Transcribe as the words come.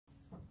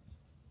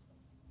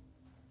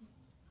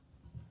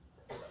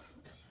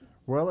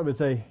Well, it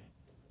was a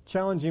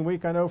challenging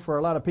week, I know, for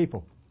a lot of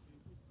people.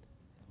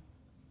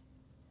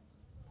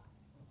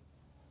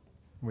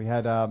 We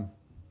had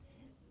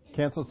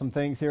canceled some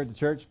things here at the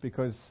church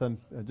because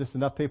just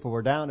enough people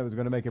were down. It was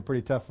going to make it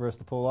pretty tough for us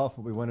to pull off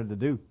what we wanted to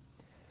do.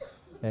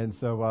 And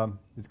so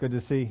it's good to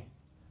see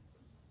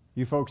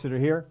you folks that are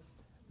here.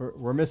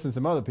 We're missing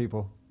some other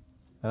people.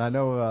 And I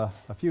know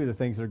a few of the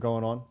things that are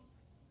going on.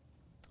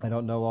 I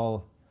don't know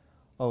all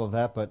of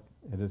that, but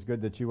it is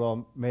good that you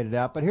all made it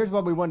out. But here's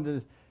what we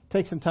wanted to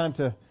take some time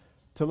to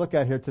look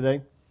at here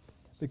today.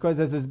 Because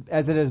as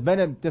it has been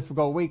a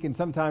difficult week, and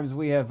sometimes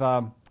we have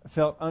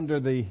felt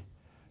under the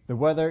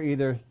weather,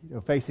 either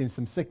facing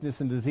some sickness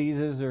and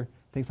diseases or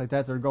things like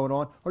that are going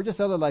on, or just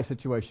other life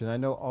situations. I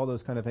know all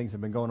those kind of things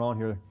have been going on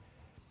here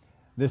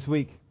this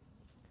week.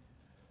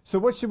 So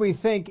what should we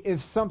think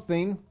if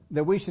something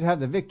that we should have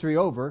the victory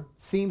over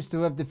seems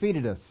to have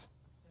defeated us?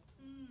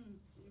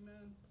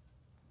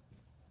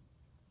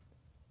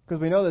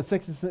 Because we know that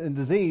sickness and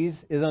disease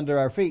is under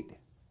our feet.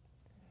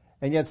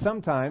 And yet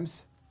sometimes,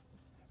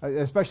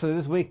 especially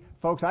this week,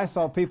 folks, I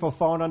saw people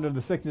falling under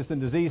the sickness and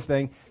disease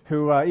thing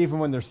who, even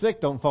when they're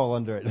sick, don't fall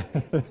under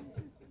it.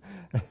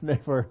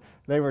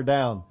 they were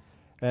down.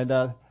 And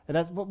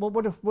that's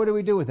what do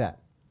we do with that?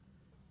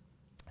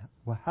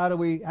 Well, how do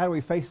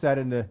we face that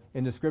in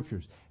the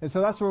Scriptures? And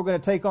so that's what we're going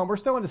to take on. We're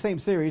still in the same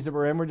series that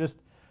we're in. We're just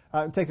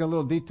taking a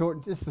little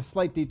detour, just a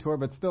slight detour,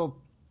 but still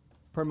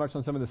pretty much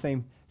on some of the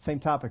same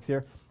topics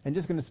here. And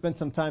just going to spend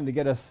some time to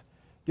get us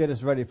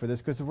ready for this,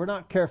 because if we're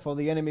not careful,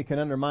 the enemy can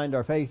undermine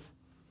our faith,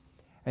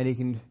 and he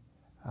can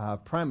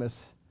prime us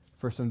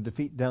for some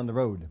defeat down the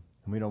road.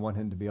 And we don't want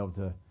him to be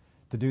able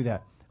to do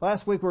that.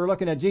 Last week we were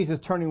looking at Jesus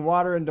turning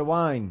water into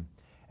wine.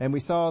 And we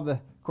saw, of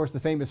course, the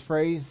famous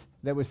phrase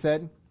that was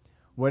said,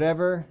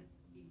 whatever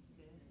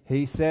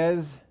he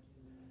says,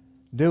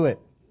 do it.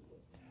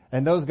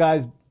 And those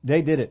guys,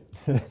 they did it.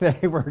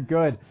 They were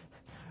good.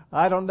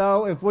 I don't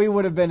know if we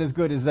would have been as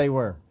good as they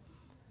were.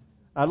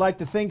 I'd like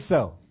to think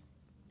so.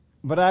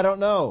 But I don't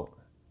know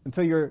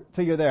until you're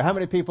there. How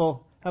many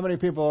people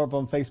are up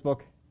on Facebook?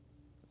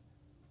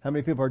 How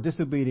many people are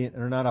disobedient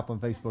and are not up on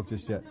Facebook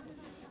just yet?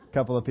 A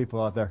couple of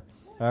people out there.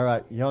 All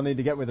right, y'all need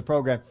to get with the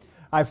program.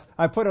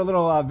 I put a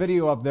little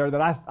video up there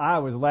that I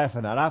was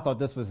laughing at. I thought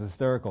this was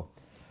hysterical.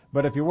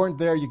 But if you weren't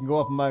there, you can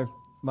go up on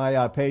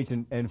my page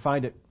and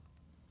find it.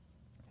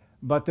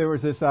 But there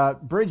was this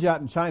bridge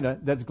out in China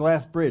that's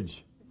glass bridge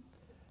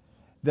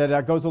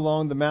that goes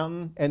along the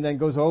mountain and then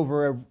goes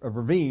over a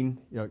ravine,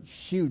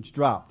 huge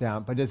drop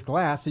down. But it's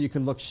glass, so you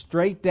can look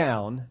straight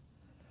down.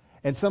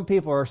 And some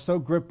people are so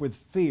gripped with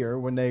fear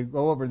when they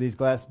go over these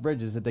glass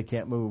bridges that they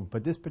can't move.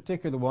 But this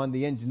particular one,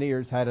 the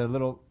engineers had a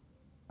little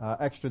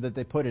extra that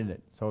they put in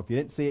it. So if you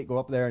didn't see it, go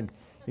up there and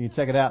you can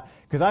check it out.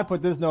 Because I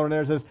put this note in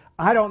there that says,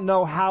 I don't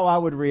know how I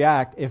would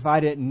react if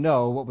I didn't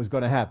know what was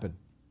going to happen.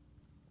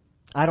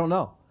 I don't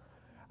know.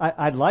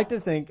 I'd like to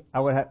think I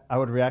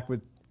would react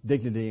with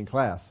dignity and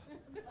class.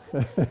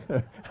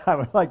 I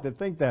would like to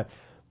think that.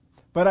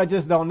 But I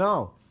just don't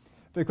know.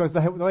 Because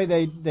the way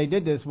they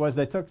did this was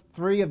they took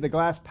 3 of the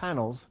glass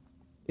panels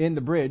in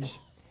the bridge,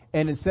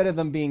 and instead of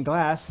them being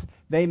glass,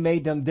 they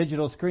made them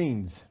digital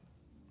screens.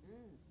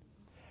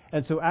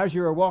 And so as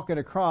you are walking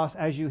across,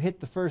 as you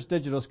hit the first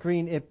digital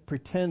screen, it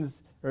pretends,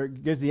 or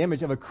gives the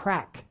image of a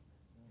crack.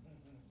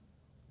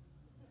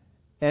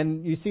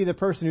 And you see the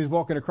person who's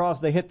walking across,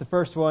 they hit the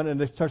first one,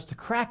 and it starts to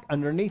crack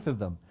underneath of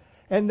them.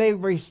 And they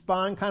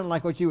respond kind of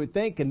like what you would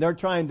think, and they're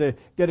trying to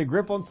get a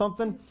grip on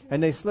something,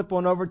 and they slip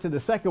one over to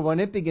the second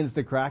one, it begins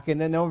to crack, and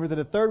then over to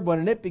the third one,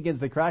 and it begins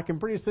to crack, and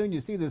pretty soon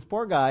you see this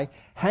poor guy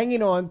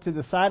hanging on to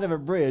the side of a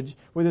bridge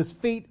with his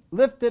feet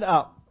lifted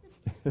up,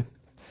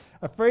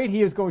 afraid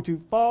he is going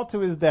to fall to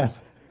his death.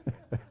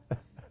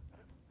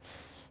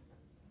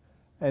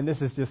 And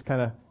this is just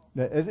kind of,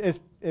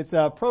 it's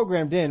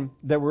programmed in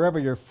that wherever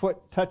your foot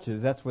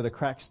touches, that's where the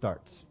crack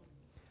starts.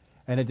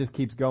 And it just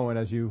keeps going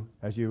as you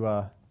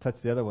touch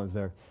the other ones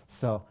there.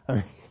 So, I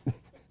mean,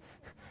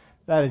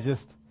 that is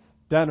just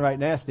downright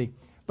nasty.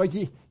 But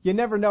you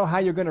never know how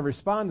you're going to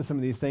respond to some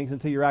of these things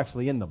until you're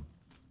actually in them.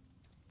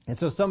 And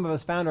so some of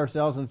us found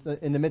ourselves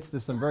in the midst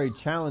of some very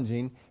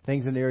challenging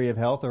things in the area of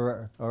health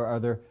or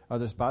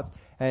other spots.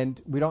 And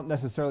we don't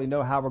necessarily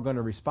know how we're going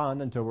to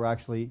respond until we're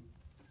actually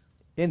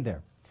in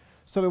there.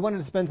 So we wanted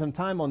to spend some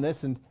time on this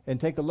and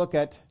take a look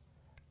at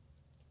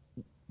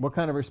what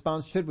kind of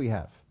response should we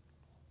have.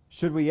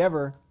 Should we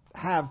ever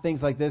have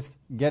things like this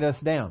get us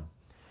down?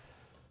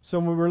 So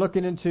when we were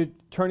looking into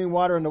turning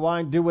water into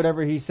wine, do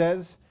whatever he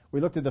says,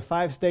 we looked at the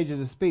 5 stages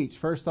of speech.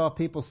 First off,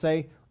 people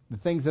say the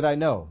things that I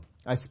know.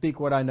 I speak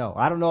what I know.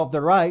 I don't know if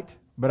they're right,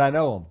 but I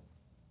know them.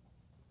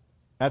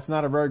 That's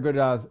not a very good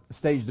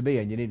stage to be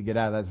in. You need to get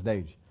out of that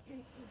stage.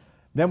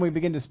 Then we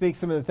begin to speak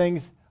some of the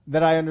things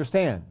that I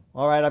understand.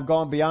 All right, I've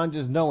gone beyond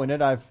just knowing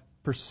it. I've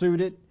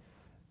pursued it,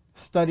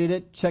 studied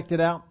it, checked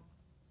it out.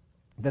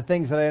 The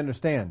things that I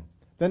understand.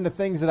 Then the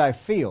things that I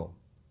feel.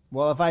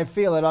 Well, if I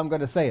feel it, I'm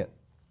going to say it.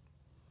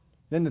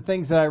 Then the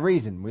things that I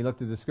reason. We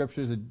looked at the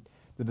scriptures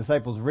The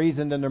disciples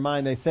reasoned in their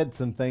mind. They said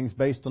some things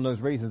based on those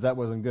reasons. That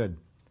wasn't good.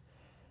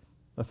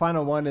 The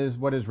final one is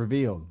what is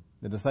revealed.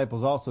 The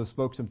disciples also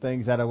spoke some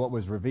things out of what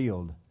was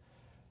revealed.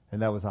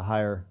 And that was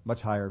a much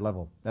higher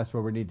level. That's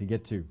where we need to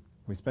get to.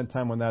 We spent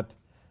time on that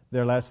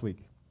there last week.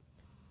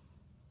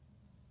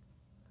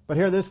 But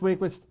here this week,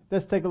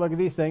 let's take a look at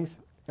these things.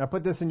 I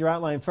put this in your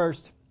outline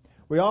first.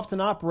 We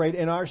often operate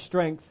in our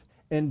strength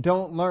and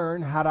don't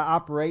learn how to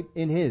operate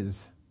in His.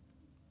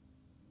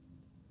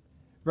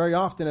 Very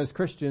often as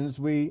Christians,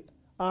 we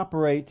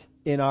operate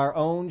in our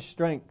own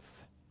strength,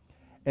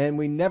 and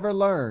we never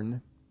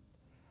learn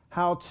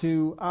how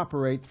to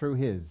operate through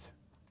His.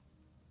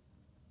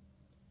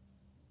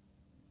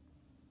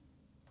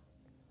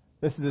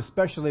 This is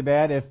especially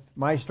bad if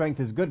my strength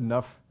is good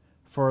enough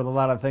for a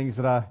lot of things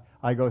that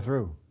I go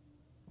through.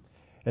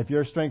 If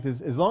your strength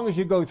is, as long as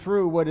you go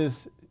through what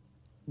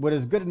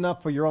is good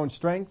enough for your own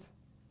strength,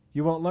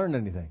 you won't learn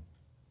anything.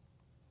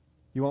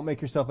 You won't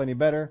make yourself any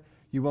better.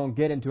 You won't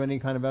get into any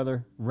kind of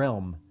other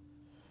realm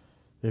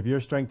if your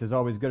strength is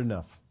always good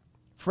enough.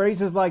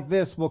 Phrases like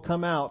this will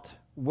come out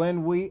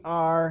when we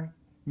are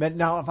met.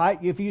 Now,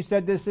 if you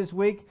said this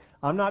week,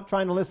 I'm not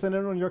trying to listen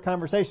in on your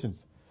conversations.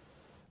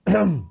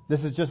 This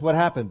is just what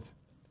happens.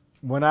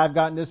 When I've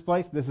gotten this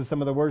place, this is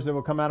some of the words that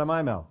will come out of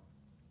my mouth.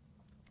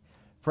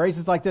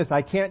 Phrases like this,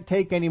 I can't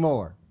take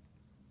anymore,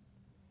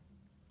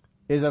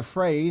 is a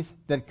phrase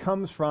that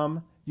comes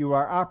from you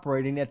are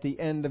operating at the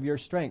end of your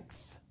strength.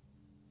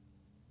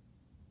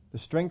 The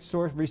strength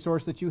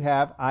resource that you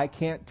have, I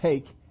can't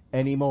take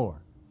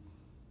anymore.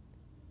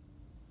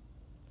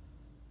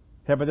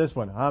 How about this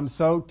one? I'm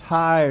so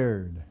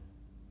tired.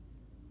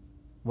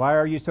 Why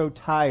are you so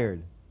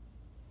tired?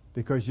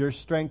 Because your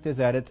strength is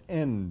at its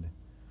end.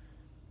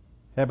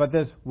 How about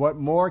this? What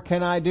more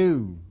can I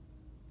do?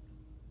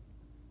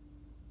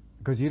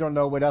 Because you don't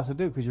know what else to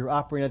do because you're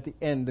operating at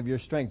the end of your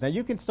strength. Now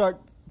you can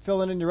start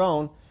filling in your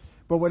own,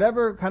 but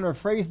whatever kind of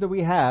phrase that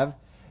we have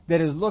that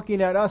is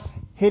looking at us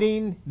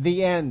hitting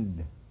the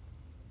end.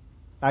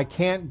 I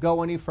can't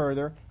go any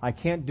further. I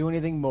can't do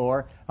anything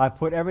more. I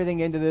put everything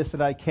into this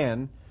that I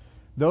can.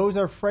 Those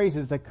are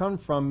phrases that come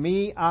from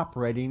me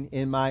operating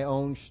in my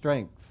own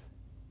strength,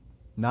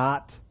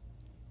 not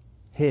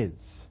His.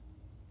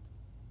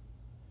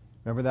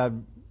 Remember that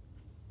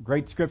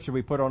great scripture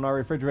we put on our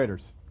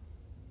refrigerators?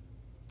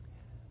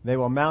 They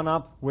will mount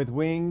up with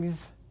wings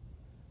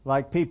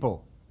like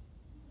people.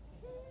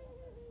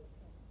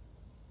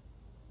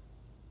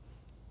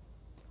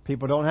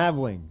 People don't have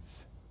wings.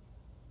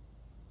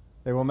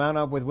 They will mount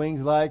up with wings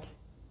like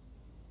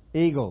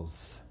eagles.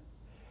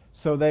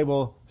 So they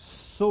will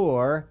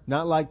soar,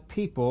 not like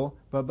people,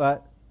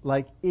 but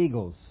like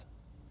eagles.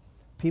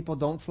 People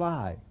don't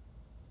fly.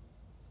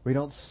 We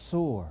don't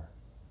soar.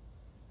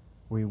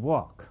 We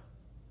walk.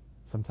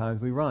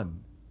 Sometimes we run,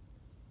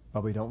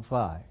 but we don't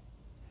fly.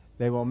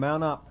 They will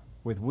mount up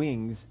with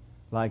wings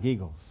like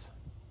eagles.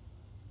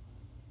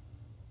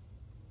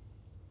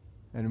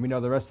 And we know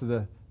the rest of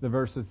the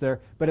verses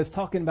there. But it's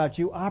talking about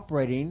you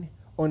operating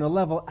on a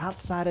level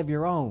outside of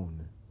your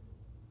own.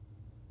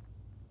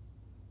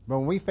 But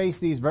when we face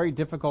these very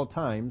difficult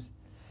times,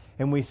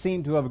 and we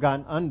seem to have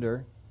gone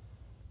under,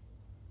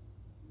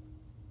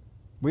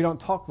 we don't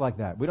talk like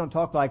that. We don't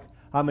talk like,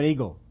 I'm an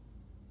eagle.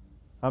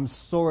 I'm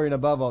soaring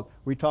above all.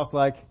 We talk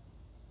like,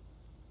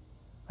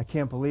 I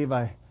can't believe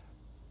I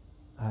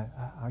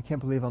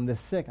can't believe I'm this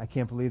sick. I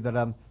can't believe that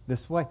I'm this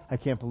way. I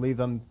can't believe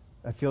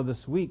I feel this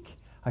weak.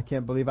 I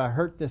can't believe I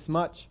hurt this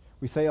much.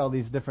 We say all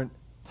these different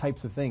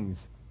types of things.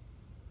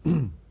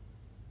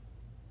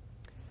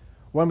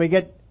 When we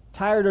get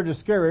tired or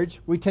discouraged,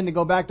 we tend to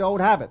go back to old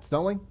habits,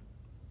 don't we?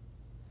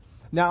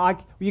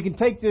 Now, you can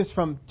take this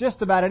from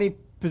just about any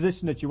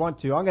position that you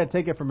want to. I'm going to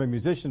take it from a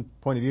musician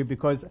point of view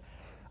because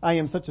I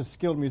am such a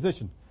skilled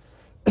musician.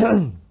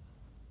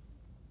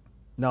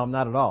 No, I'm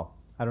not at all.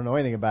 I don't know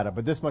anything about it,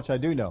 but this much I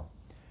do know.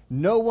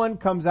 No one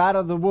comes out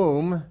of the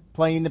womb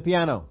playing the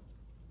piano.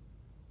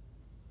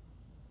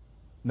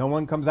 No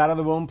one comes out of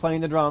the womb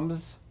playing the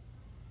drums,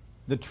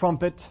 the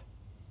trumpet,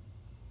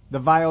 the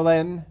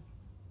violin,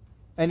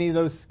 any of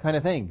those kind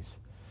of things.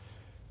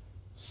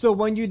 So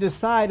when you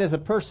decide as a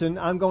person,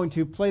 I'm going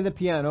to play the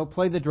piano,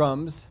 play the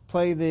drums,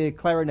 play the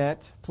clarinet,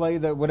 play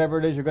the whatever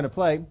it is you're going to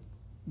play,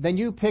 then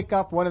you pick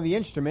up one of the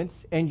instruments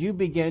and you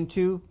begin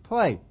to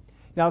play.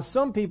 Now,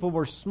 some people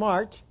were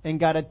smart and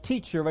got a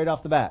teacher right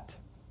off the bat.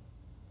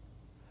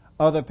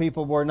 Other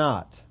people were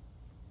not.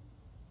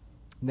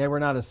 They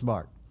were not as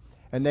smart.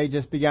 And they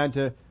just began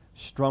to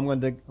strum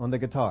on the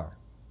guitar,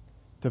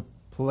 to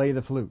play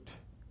the flute.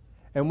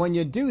 And when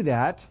you do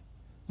that,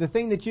 the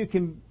thing that you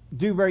can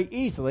do very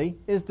easily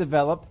is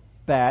develop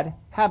bad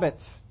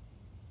habits.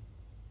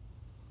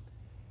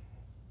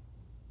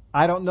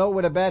 I don't know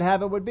what a bad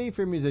habit would be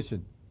for a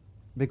musician,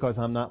 because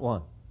I'm not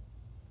one.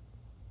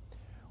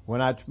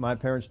 When my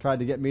parents tried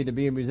to get me to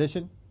be a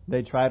musician,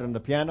 they tried on the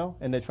piano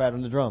and they tried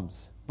on the drums.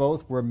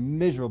 Both were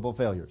miserable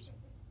failures,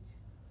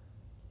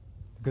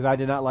 because I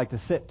did not like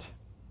to sit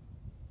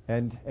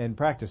and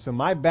practice. So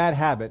my bad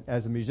habit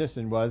as a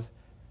musician was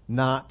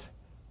not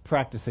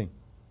practicing.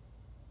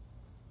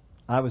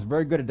 I was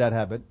very good at that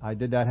habit. I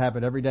did that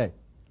habit every day.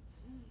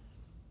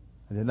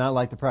 I did not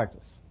like to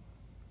practice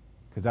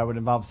because that would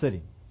involve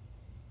sitting.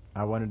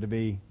 I wanted to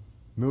be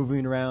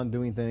moving around,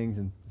 doing things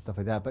and stuff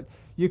like that. But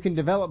you can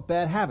develop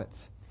bad habits.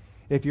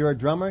 If you're a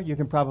drummer, you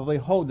can probably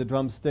hold the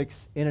drumsticks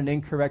in an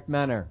incorrect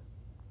manner.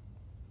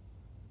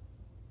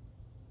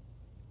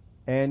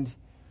 And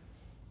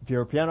if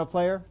you're a piano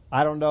player,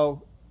 I don't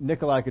know,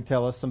 Nikolai could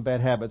tell us some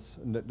bad habits.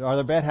 Are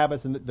there bad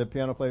habits the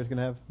piano players can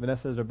have?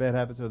 Vanessa, is there bad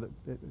habits or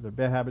the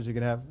bad habits you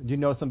can have? Do you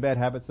know some bad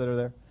habits that are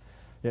there?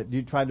 Yeah, do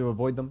you try to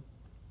avoid them?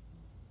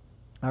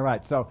 All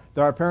right, so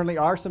there apparently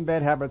are some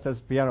bad habits as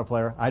a piano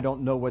player. I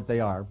don't know what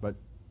they are, but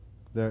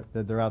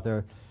they're out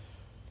there.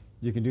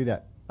 You can do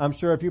that. I'm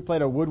sure if you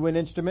played a woodwind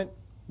instrument,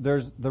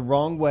 there's the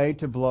wrong way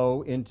to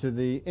blow into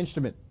the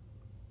instrument.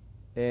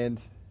 And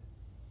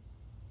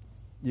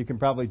you can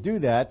probably do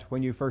that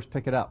when you first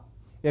pick it up.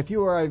 If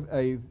you are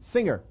a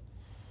singer,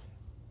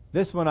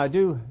 this one I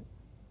do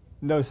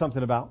know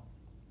something about,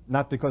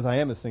 not because I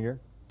am a singer,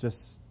 just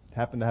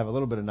happen to have a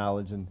little bit of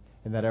knowledge in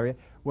that area.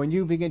 When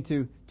you begin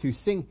to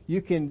sing,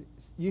 you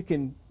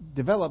can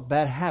develop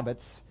bad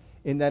habits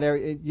in that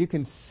area. You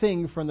can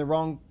sing from the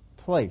wrong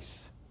place,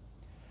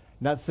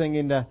 not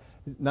singing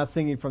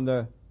from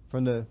the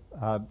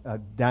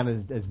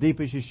down as deep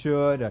as you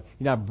should. You're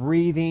not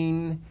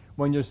breathing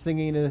when you're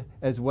singing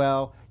as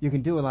well. You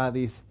can do a lot of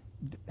these,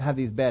 have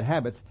these bad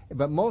habits,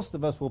 but most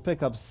of us will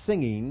pick up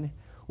singing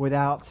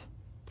without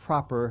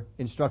proper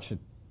instruction.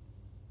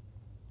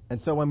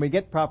 And so when we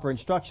get proper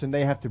instruction,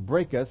 they have to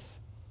break us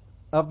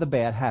of the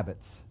bad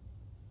habits.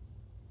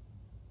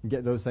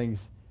 Get those things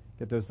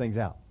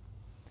out.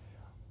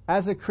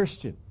 As a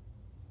Christian,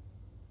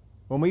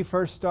 when we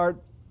first start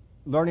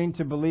learning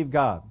to believe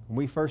God, when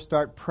we first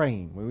start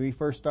praying, when we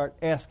first start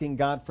asking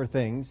God for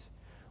things,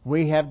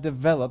 we have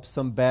developed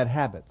some bad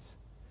habits.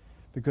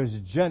 Because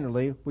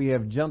generally, we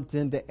have jumped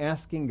into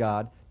asking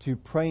God, to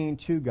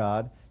praying to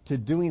God, to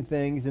doing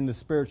things in the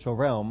spiritual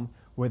realm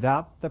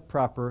without the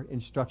proper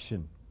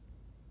instruction.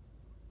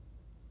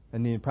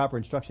 And the proper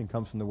instruction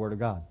comes from the Word of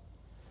God.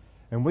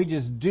 And we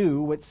just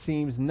do what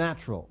seems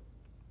natural.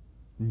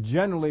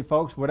 Generally,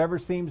 folks, whatever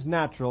seems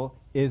natural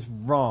is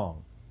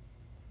wrong.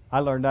 I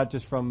learned that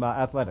just from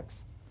athletics.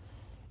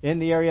 In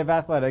the area of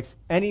athletics,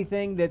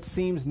 anything that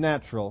seems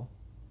natural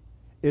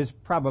is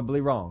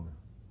probably wrong.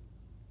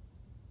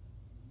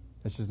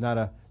 That's just not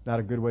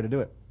a good way to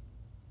do it.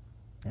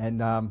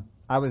 And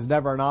I was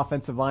never an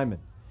offensive lineman.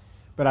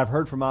 But I've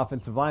heard from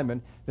offensive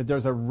linemen that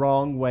there's a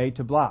wrong way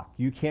to block.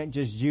 You can't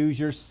just use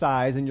your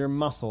size and your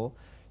muscle.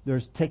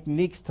 There's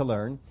techniques to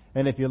learn.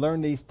 And if you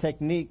learn these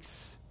techniques,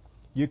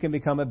 you can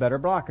become a better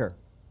blocker.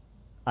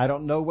 I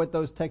don't know what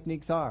those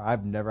techniques are.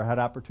 I've never had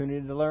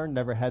opportunity to learn,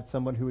 never had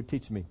someone who would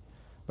teach me.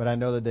 But I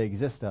know that they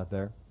exist out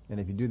there. And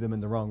if you do them in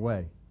the wrong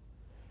way,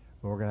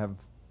 you're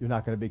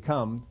not going to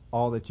become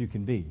all that you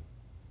can be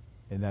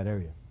in that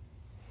area.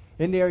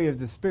 In the area of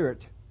the Spirit,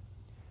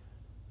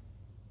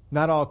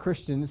 not all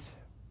Christians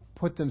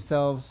put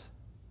themselves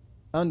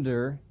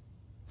under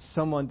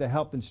someone to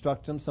help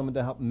instruct them, someone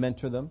to help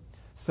mentor them,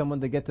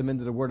 someone to get them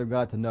into the Word of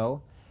God to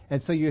know.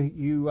 And so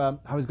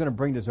I was going to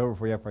bring this over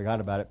for you. I forgot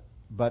about it.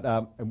 But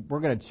we're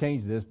going to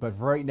change this. But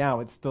for right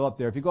now, it's still up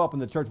there. If you go up on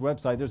the church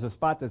website, there's a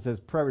spot that says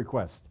prayer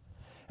request.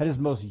 That is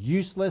the most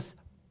useless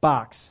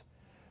box,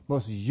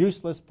 most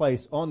useless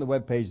place on the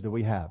web page that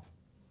we have.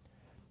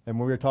 And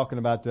when we were talking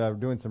about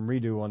doing some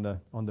redo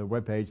on the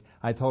web page,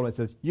 I told him, it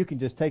says, you can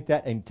just take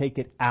that and take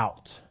it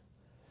out.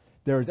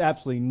 There is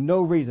absolutely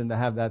no reason to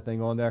have that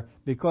thing on there,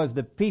 because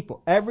the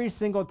people, every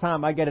single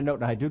time I get a note,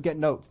 and I do get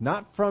notes,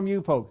 not from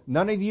you folks,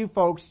 none of you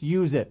folks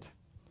use it.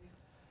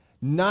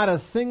 Not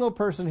a single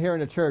person here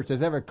in the church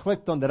has ever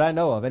clicked on, that I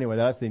know of anyway,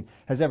 that I've seen,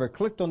 has ever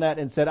clicked on that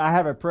and said, I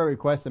have a prayer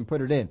request, and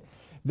put it in.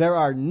 There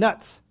are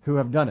nuts who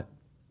have done it.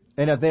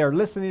 And if they are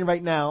listening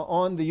right now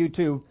on the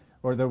YouTube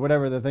or the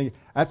whatever the thing,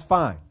 that's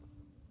fine.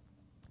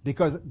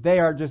 Because they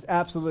are just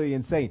absolutely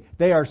insane.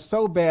 They are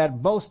so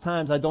bad, most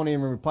times I don't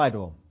even reply to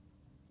them.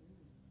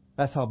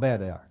 That's how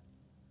bad they are.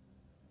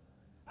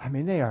 I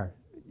mean, they are.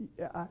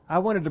 I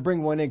wanted to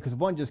bring one in because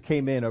one just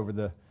came in over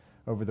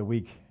the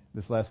week,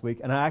 this last week,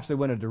 and I actually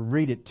wanted to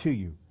read it to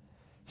you.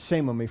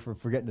 Shame on me for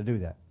forgetting to do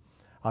that.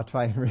 I'll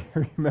try and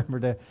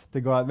remember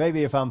to go out.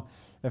 Maybe if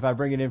I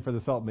bring it in for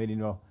the SALT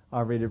meeting,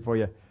 I'll read it for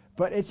you.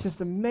 But it's just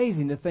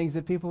amazing the things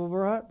that people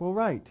will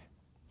write.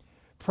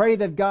 Pray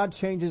that God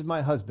changes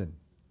my husband.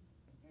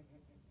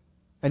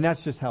 And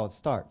that's just how it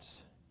starts.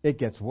 It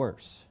gets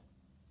worse.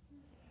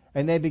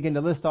 And they begin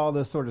to list all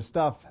this sort of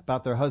stuff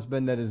about their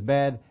husband that is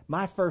bad.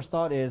 My first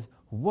thought is,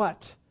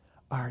 what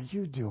are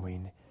you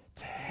doing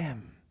to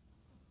him?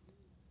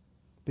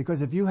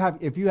 Because if you have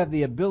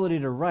the ability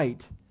to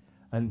write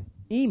an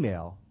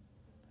email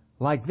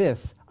like this,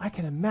 I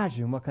can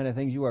imagine what kind of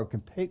things you are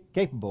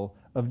capable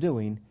of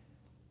doing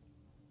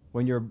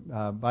when you're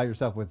by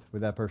yourself with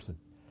that person.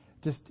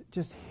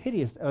 Just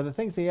hideous are the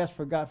things they ask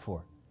for God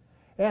for.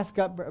 Ask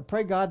God,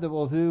 pray God that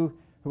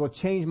will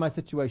change my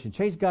situation.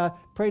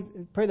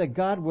 Pray that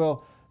God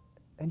will,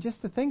 and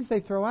just the things they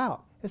throw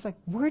out. It's like,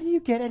 where do you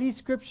get any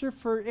scripture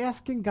for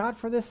asking God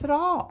for this at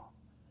all?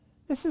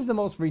 This is the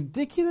most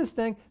ridiculous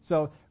thing.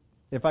 So,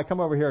 if I come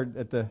over here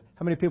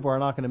how many people are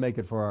not going to make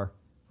it for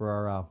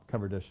our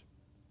cover dish?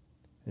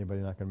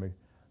 Anybody not going to make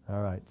it?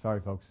 All right,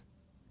 sorry folks,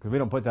 because we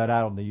don't put that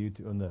out on the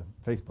YouTube, on the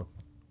Facebook.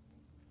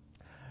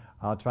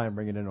 I'll try and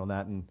bring it in on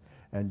that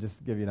and just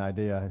give you an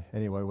idea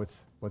anyway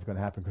what's going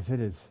to happen, because it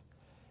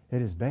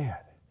is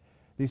bad.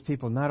 These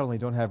people not only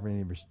don't have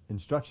any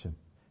instruction,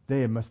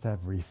 they must have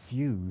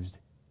refused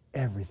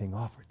everything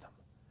offered them.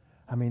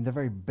 I mean, the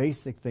very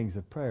basic things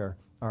of prayer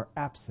are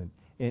absent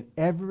in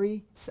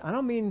I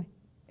don't mean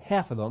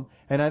half of them,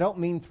 and I don't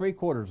mean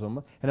 3/4 of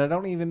them, and I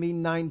don't even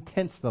mean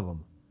 9/10 of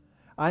them.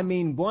 I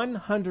mean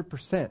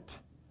 100%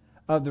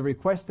 of the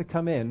requests that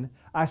come in,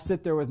 I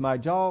sit there with my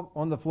jaw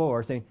on the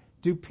floor saying,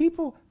 do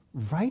people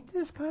write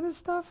this kind of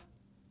stuff?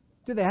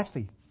 Do they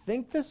actually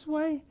think this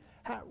way?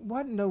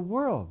 What in the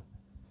world?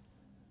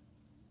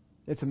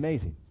 It's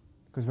amazing,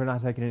 because we're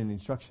not taking any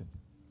instruction.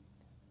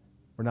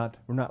 We're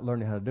not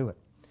learning how to do it.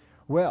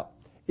 Well,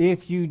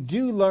 if you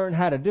do learn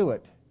how to do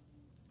it,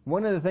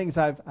 one of the things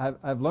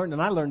I've learned,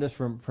 and I learned this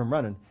from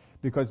running,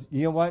 because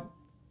you know what?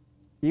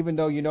 Even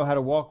though you know how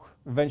to walk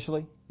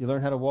eventually, you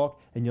learn how to walk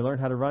and you learn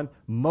how to run,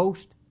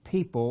 most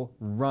people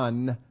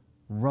run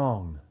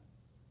wrong.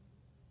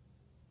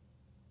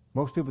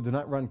 Most people do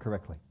not run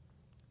correctly.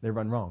 They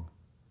run wrong.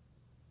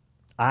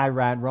 I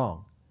ran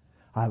wrong.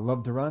 I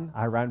love to run.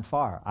 I ran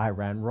far. I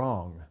ran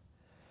wrong.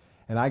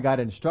 And I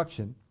got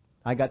instruction.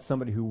 I got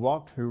somebody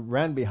who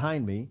ran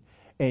behind me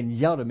and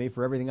yelled at me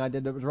for everything I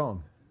did that was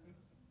wrong.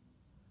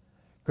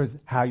 Because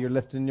how you're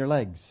lifting your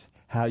legs,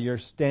 how you're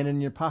standing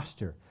in your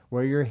posture,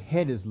 where your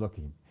head is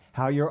looking,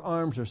 how your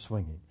arms are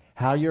swinging,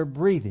 how you're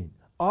breathing,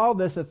 all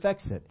this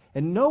affects it.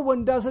 And no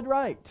one does it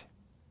right.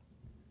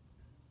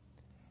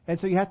 And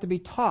so you have to be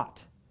taught.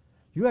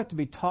 You have to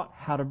be taught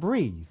how to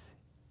breathe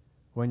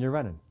when you're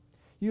running.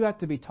 You have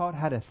to be taught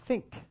how to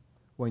think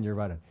when you're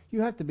running.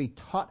 You have to be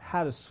taught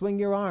how to swing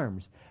your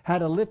arms, how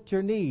to lift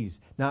your knees,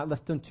 not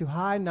lift them too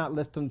high, not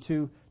lift them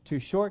too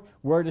short,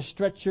 where to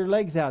stretch your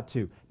legs out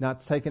to,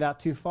 not take it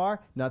out too far,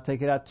 not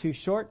take it out too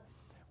short.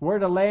 Where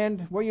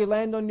you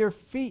land on your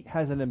feet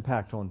has an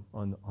impact on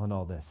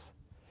all this.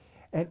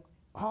 And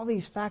all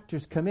these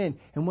factors come in.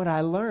 And what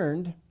I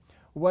learned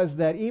was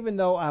that even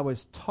though I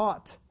was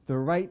taught the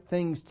right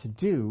things to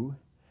do,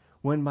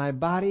 when my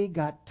body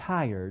got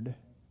tired,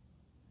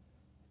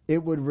 it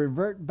would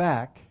revert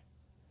back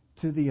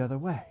to the other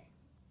way.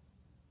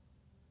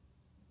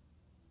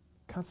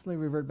 Constantly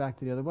revert back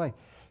to the other way.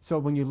 So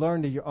when you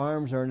learn that your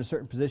arms are in a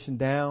certain position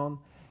down,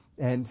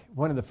 and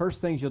one of the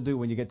first things you'll do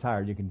when you get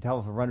tired, you can tell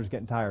if a runner's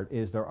getting tired,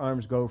 is their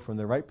arms go from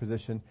the right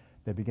position,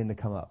 they begin to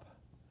come up.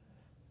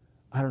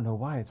 I don't know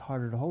why it's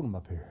harder to hold them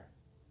up here.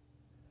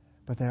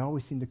 But they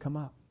always seem to come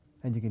up.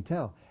 And you can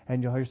tell.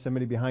 And you'll hear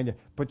somebody behind you,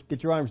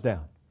 get your arms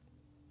down.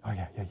 Oh,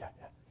 yeah.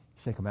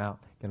 Shake them out,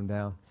 get them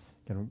down,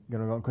 get them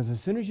going. Because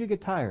as soon as you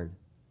get tired,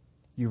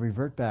 you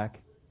revert back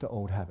to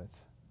old habits.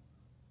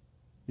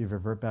 You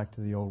revert back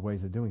to the old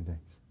ways of doing things.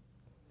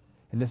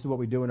 And this is what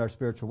we do in our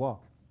spiritual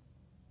walk.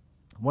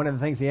 One of the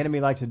things the enemy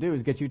likes to do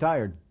is get you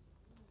tired.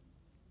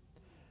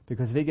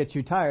 Because if he gets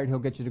you tired, he'll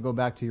get you to go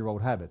back to your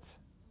old habits.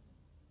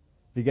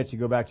 If he gets you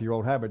to go back to your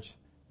old habits,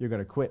 you're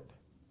going to quit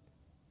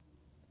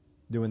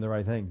doing the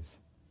right things.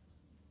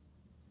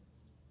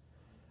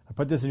 I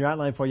put this in your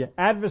outline for you.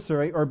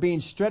 Adversary, or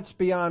being stretched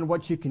beyond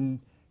what you can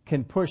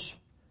push.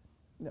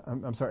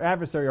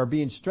 Adversary, or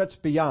being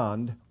stretched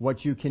beyond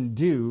what you can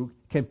do,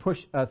 can push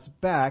us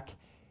back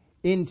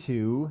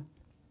into.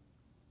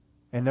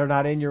 And they're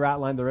not in your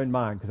outline, they're in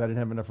mine, because I didn't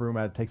have enough room.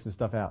 I had to take some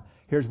stuff out.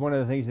 Here's one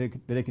of the things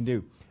that it can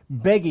do.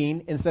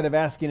 Begging instead of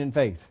asking in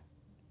faith.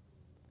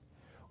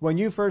 When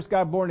you first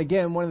got born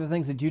again, one of the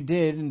things that you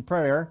did in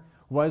prayer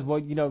was,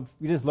 you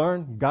just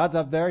learn God's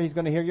up there, He's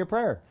going to hear your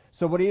prayer.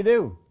 So what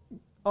do?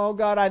 Oh,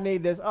 God, I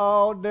need this.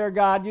 Oh, dear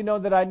God, you know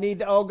that I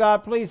need. Oh,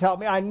 God, please help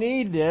me. I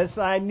need this.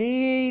 I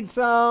need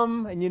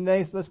some. And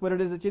that's what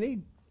it is that you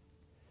need.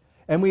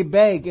 And we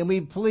beg and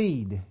we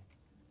plead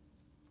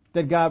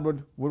that God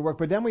would work.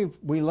 But then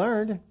we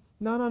learned,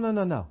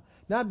 no.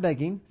 Not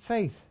begging,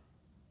 faith.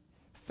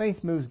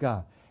 Faith moves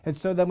God. And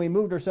so then we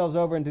moved ourselves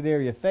over into the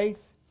area of faith.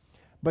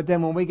 But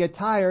then when we get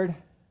tired,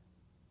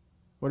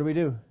 what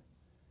do?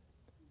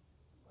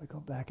 We go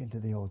back into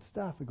the old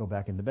stuff. We go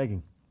back into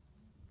begging.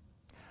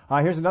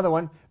 Here's another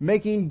one.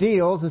 Making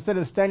deals instead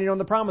of standing on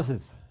the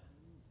promises.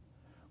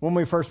 When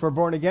we first were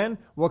born again,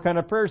 what kind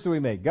of prayers do we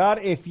make? God,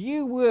 if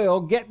you will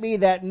get me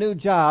that new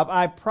job,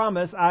 I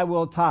promise I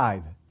will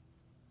tithe.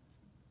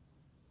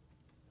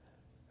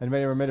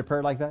 Anybody ever made a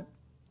prayer like that?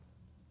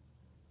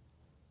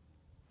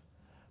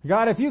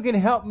 God, if you can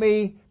help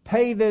me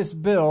pay this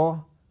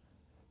bill,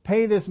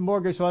 pay this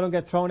mortgage so I don't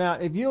get thrown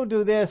out, if you'll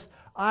do this,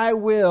 I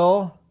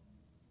will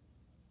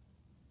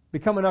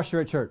become an usher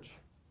at church.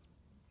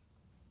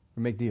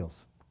 We make deals.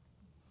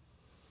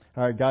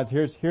 All right, God,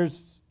 here's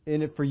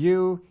in it for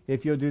you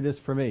if you'll do this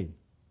for me.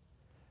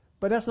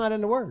 But that's not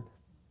in the Word.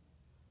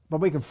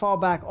 But we can fall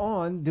back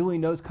on doing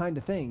those kind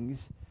of things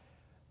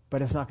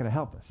but it's not going to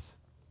help us.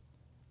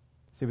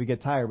 See, we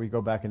get tired, we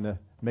go back into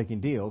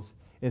making deals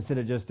instead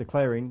of just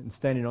declaring and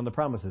standing on the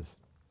promises.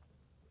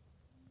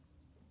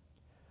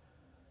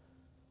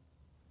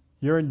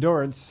 Your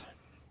endurance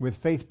with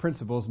faith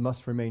principles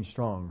must remain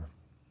strong.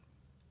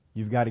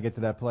 You've got to get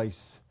to that place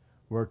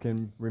where it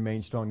can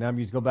remain strong. Now,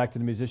 you go back to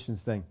the musicians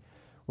thing.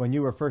 When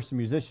you were first a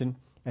musician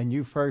and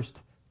you first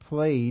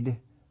played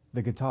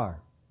the guitar,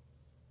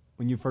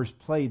 when you first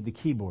played the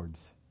keyboards,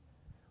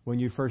 when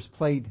you first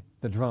played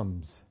the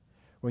drums,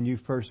 when you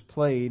first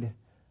played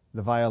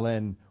the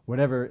violin,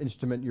 whatever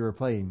instrument you were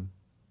playing,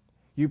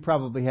 you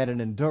probably had an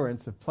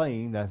endurance of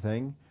playing that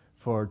thing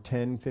for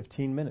 10,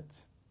 15 minutes.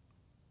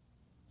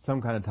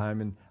 Some kind of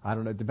time, and I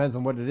don't know, it depends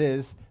on what it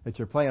is that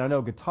you're playing. I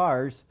know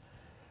guitars,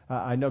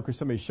 I know because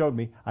somebody showed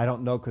me, I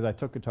don't know because I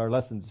took guitar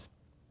lessons,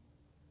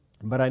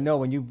 but I know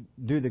when you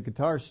do the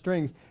guitar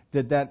strings,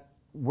 that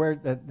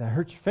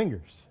hurts your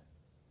fingers.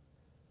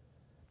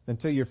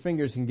 Until your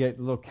fingers can get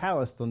a little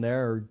calloused on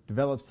there or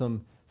develop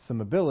some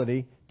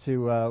ability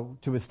to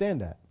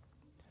withstand that.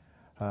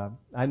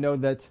 I know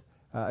that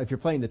if you're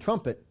playing the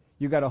trumpet,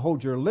 you got to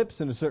hold your lips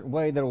in a certain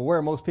way that will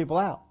wear most people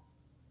out.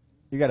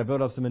 You got to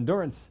build up some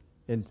endurance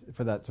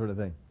for that sort of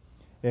thing.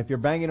 If you're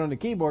banging on the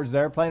keyboards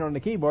there, playing on the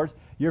keyboards,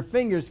 your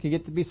fingers can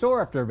get to be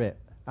sore after a bit,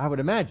 I would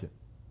imagine.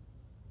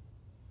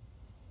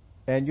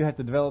 And you have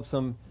to develop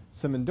some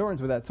endurance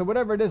with that. So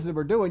whatever it is that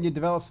we're doing, you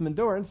develop some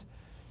endurance.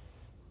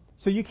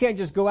 So you can't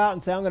just go out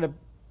and say, I'm going to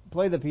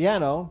play the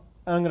piano,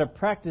 and I'm going to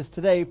practice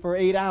today for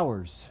 8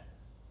 hours.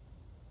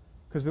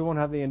 Because we won't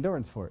have the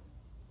endurance for it.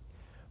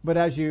 But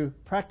as you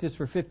practice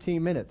for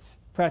 15 minutes,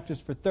 practice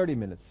for 30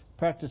 minutes,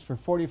 practice for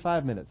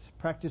 45 minutes,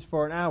 practice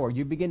for an hour,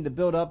 you begin to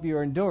build up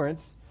your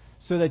endurance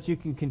so that you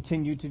can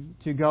continue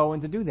to go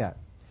and to do that.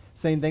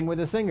 Same thing with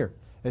a singer.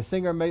 A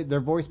singer,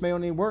 their voice may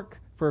only work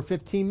for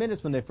 15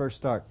 minutes when they first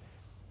start.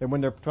 And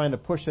when they're trying to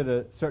push at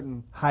a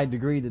certain high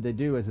degree that they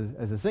do as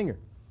a singer.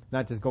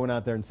 Not just going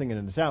out there and singing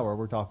in the shower.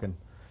 We're talking,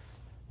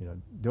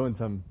 doing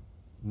some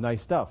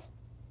nice stuff.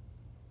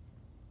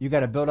 You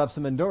got to build up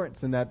some endurance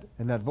in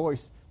that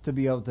voice to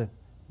be able to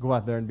go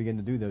out there and begin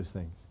to do those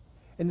things.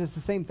 And it's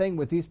the same thing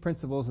with these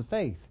principles of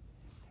faith.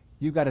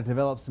 You've got to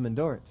develop some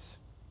endurance.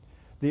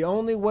 The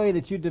only way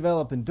that you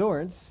develop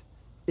endurance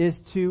is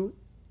to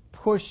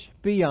push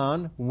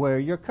beyond where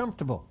you're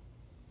comfortable.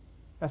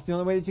 That's the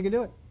only way that you can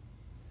do it.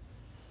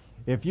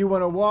 If you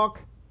want to walk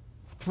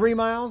 3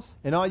 miles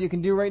and all you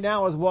can do right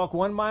now is walk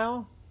 1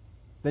 mile,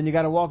 then you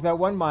got to walk that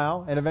 1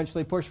 mile and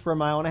eventually push for 1.5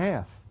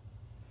 miles.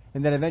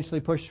 And then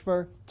eventually push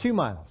for 2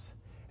 miles.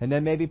 And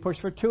then maybe push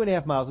for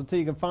 2.5 miles until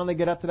you can finally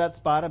get up to that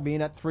spot of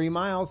being at 3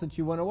 miles that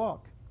you want to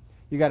walk.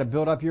 You got to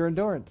build up your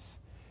endurance.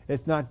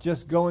 It's not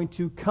just going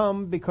to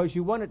come because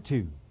you want it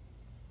to.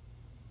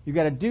 You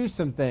got to do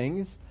some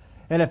things.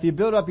 And if you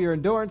build up your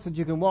endurance that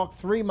you can walk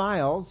 3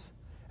 miles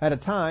at a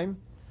time,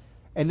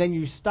 and then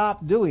you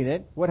stop doing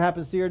it, what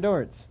happens to your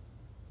endurance?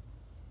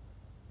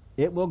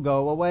 It will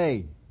go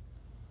away.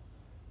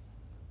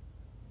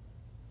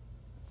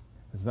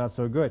 It's not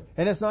so good.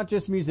 And it's not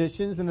just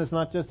musicians and it's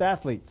not just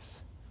athletes.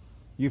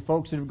 You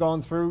folks that have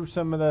gone through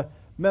some of the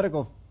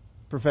medical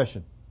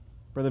profession.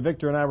 Brother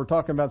Victor and I were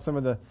talking about some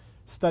of the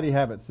study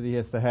habits that he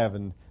has to have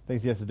and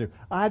things he has to do.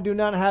 I do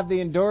not have the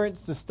endurance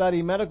to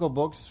study medical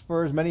books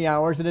for as many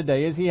hours in a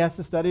day as he has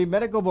to study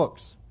medical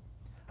books.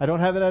 I don't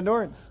have that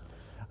endurance.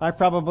 I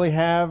probably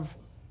have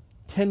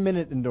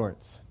 10-minute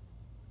endurance.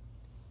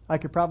 I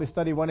could probably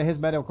study one of his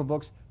medical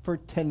books for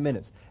 10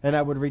 minutes, and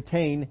I would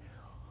retain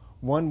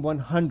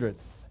 1/100th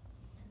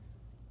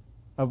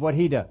of what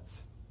he does.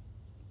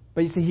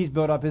 But you see, he's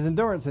built up his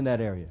endurance in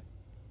that area.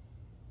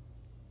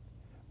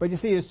 But you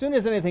see, as soon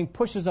as anything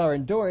pushes our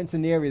endurance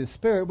in the area of the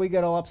Spirit, we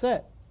get all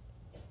upset.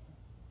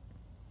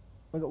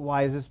 We go,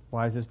 why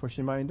is this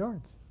pushing my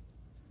endurance?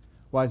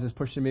 Why is this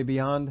pushing me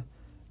beyond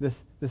this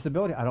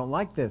ability? I don't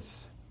like this.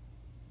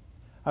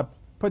 I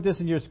put this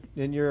in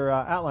your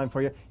outline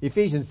for you.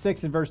 Ephesians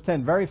 6 and verse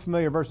 10, very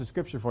familiar verse of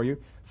Scripture for you.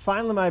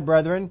 Finally, my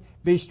brethren,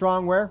 be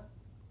strong where?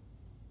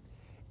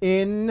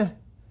 In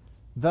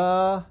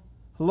the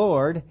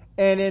Lord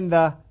and in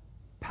the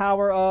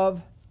power of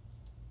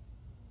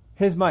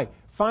His might.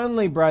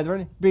 Finally,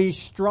 brethren, be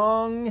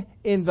strong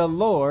in the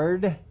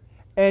Lord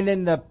and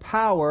in the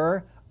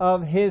power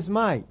of His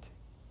might.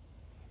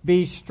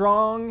 Be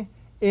strong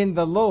in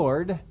the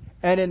Lord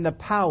and in the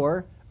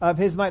power of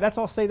His might. Let's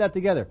all say that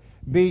together.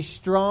 Be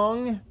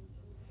strong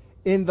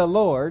in the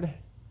Lord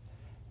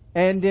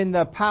and in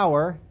the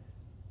power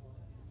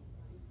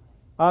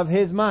of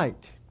His might.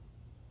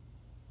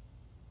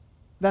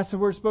 That's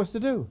what we're supposed to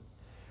do.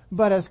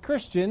 But as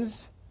Christians,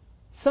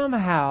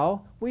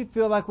 somehow we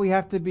feel like we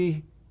have to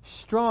be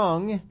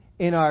strong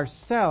in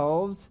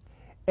ourselves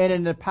and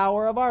in the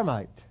power of our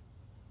might.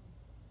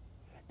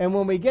 And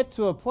when we get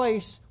to a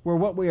place where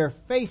what we are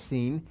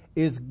facing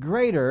is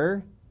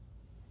greater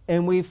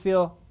and we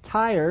feel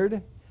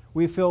tired,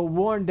 we feel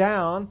worn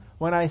down,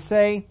 when I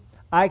say,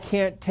 I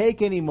can't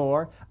take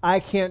anymore, I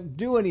can't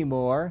do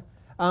anymore,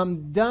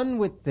 I'm done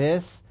with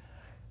this,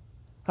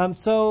 I'm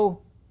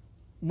so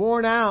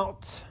worn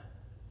out,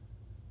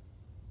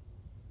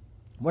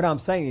 What I'm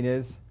saying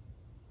is,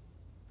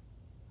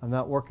 I'm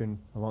not working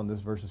along this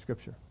verse of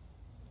Scripture.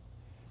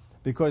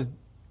 Because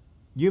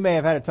you may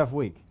have had a tough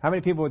week. How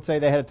many people would say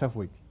they had a tough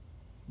week?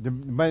 There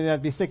might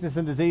not be sickness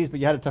and disease, but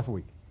you had a tough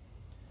week.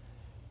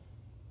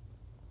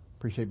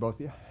 Appreciate both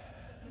of you.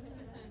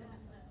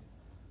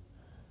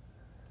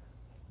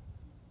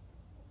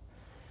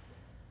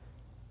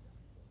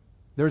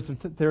 There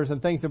were some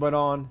things that went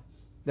on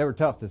that were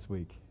tough this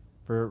week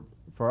for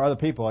other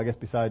people, I guess,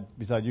 beside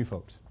you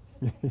folks.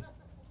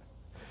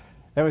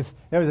 That was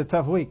a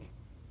tough week.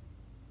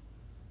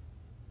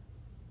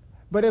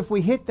 But if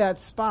we hit that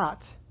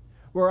spot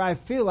where I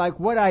feel like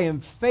what I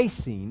am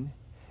facing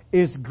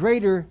is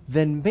greater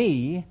than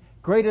me,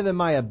 greater than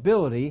my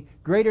ability,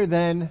 greater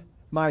than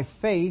my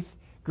faith,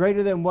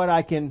 greater than what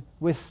I can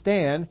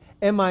withstand,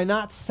 am I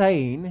not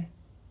saying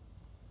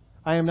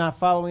I am not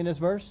following this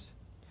verse?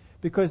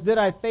 Because did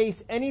I face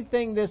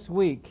anything this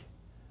week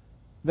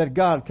that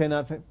God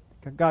cannot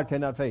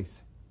face?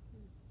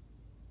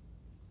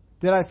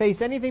 Did I face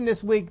anything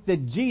this week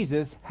that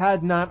Jesus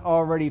had not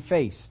already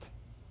faced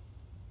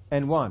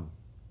and won?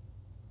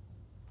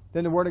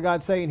 Didn't the Word of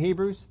God say in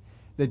Hebrews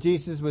that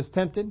Jesus was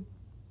tempted?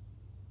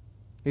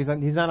 He's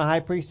not a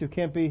high priest who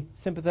can't be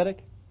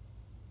sympathetic.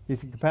 He's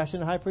a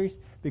compassionate high priest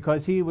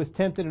because He was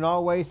tempted in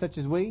all ways such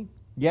as we,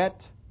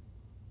 yet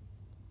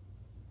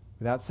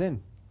without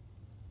sin.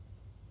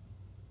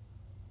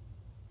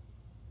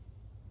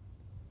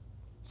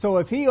 So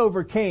if He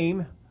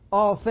overcame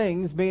all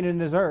things being in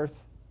this earth,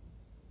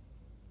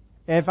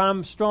 if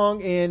I'm strong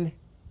in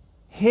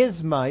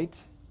His might,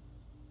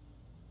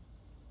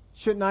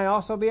 shouldn't I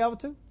also be able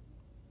to?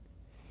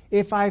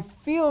 If I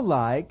feel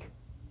like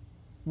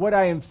what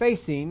I am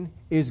facing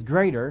is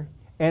greater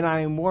and I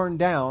am worn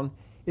down,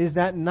 is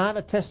that not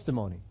a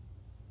testimony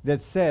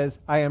that says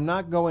I am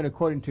not going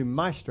according to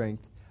my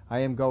strength,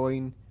 I'm not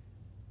going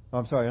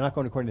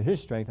according to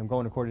His strength, I'm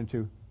going according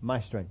to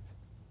my strength.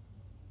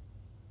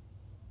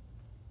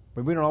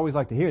 But we don't always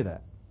like to hear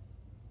that.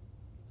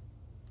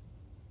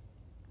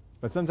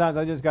 But sometimes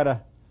I just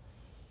gotta,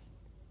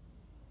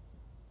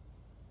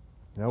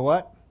 you know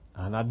what?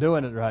 I'm not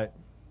doing it right.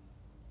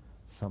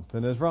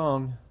 Something is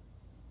wrong.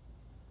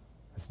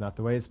 It's not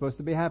the way it's supposed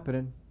to be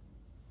happening.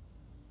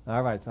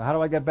 All right, so how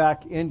do I get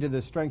back into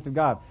the strength of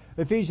God?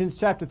 Ephesians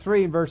chapter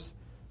 3 and verse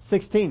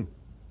 16.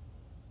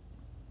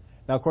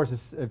 Now, of course,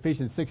 it's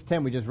Ephesians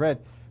 6:10 we just read.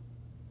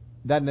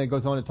 That and then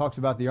goes on and talks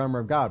about the armor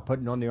of God,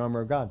 putting on the armor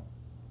of God.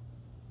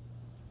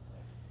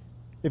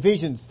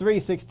 Ephesians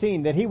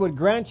 3:16, that He would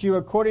grant you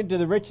according to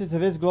the riches of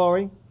His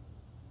glory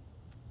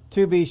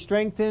to be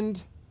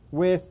strengthened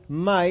with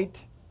might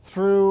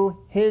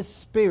through His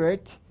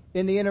Spirit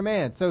in the inner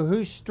man. So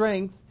whose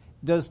strength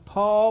does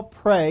Paul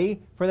pray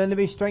for them to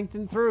be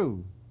strengthened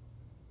through?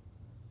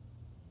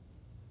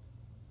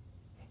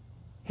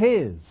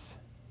 His.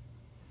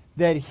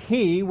 That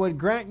He would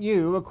grant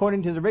you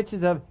according to the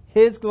riches of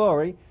His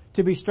glory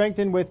to be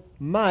strengthened with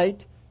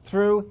might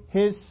through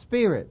His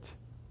Spirit.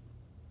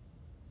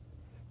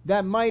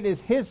 That might is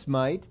His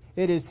might.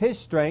 It is His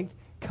strength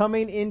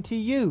coming into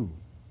you.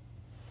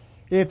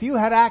 If you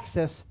had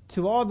access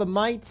to all the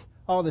might,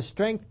 all the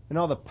strength, and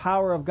all the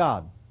power of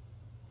God,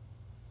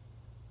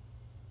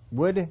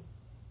 would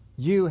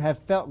you have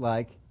felt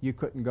like you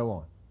couldn't go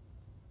on?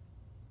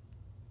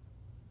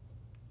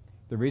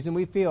 The reason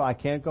we feel I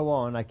can't go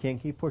on, I can't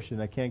keep pushing,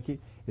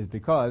 is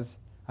because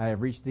I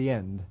have reached the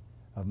end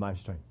of my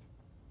strength.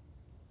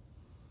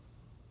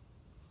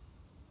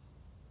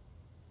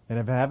 And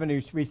if I haven't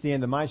reached the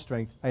end of my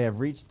strength, I have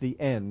reached the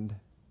end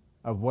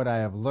of what I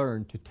have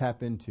learned to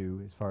tap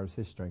into as far as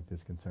His strength is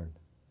concerned.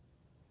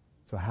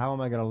 So how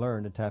am I going to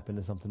learn to tap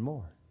into something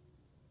more?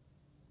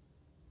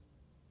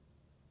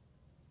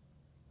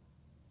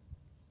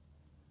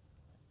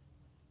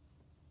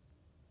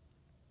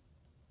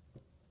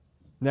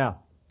 Now,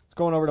 let's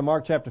go on over to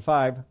Mark chapter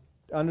 5.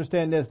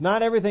 Understand this.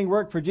 Not everything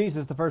worked for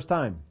Jesus the first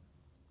time.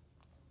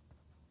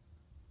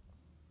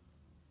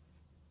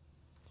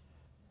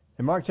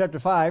 In Mark chapter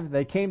 5,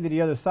 they came to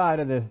the other side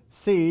of the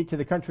sea, to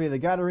the country of the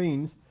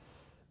Gadarenes.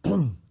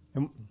 And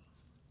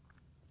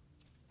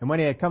when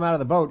he had come out of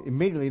the boat,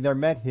 immediately there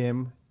met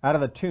him out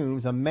of the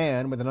tombs a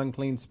man with an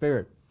unclean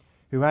spirit,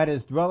 who had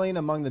his dwelling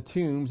among the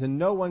tombs, and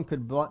no one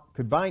could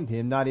bind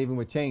him, not even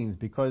with chains,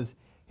 because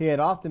he had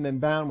often been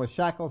bound with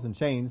shackles and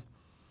chains,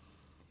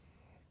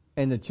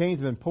 and the chains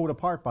had been pulled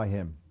apart by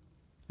him,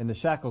 and the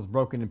shackles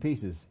broken in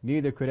pieces.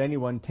 Neither could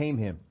anyone tame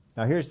him.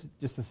 Now here's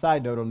just a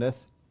side note on this.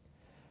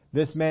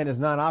 This man is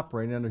not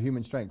operating under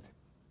human strength,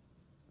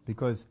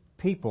 because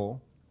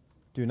people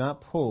do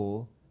not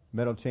pull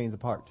metal chains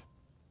apart.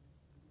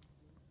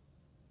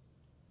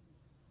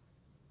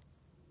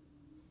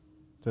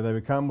 So they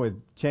would come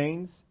with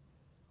chains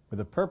with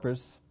a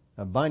purpose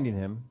of binding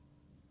him.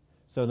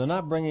 So they're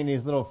not bringing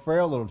these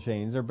frail little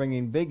chains. They're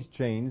bringing big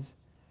chains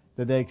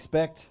that they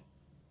expect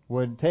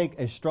would take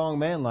a strong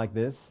man like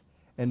this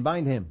and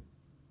bind him.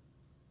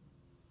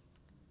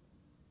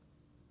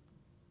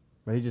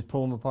 But he just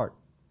pulled them apart.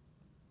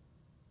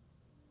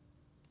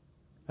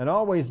 And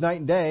always night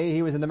and day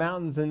he was in the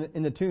mountains and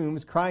in the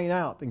tombs, crying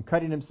out and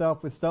cutting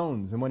himself with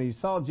stones. And when he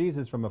saw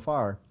Jesus from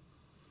afar,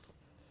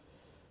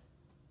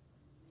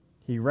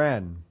 he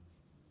ran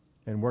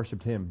and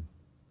worshipped him.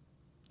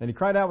 And he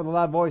cried out with a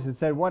loud voice and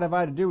said, "What have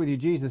I to do with you,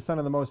 Jesus, Son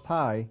of the Most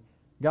High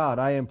God?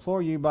 I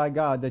implore you by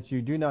God that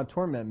you do not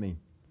torment me."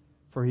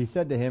 For he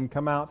said to him,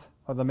 "Come out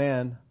of the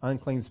man,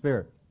 unclean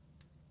spirit."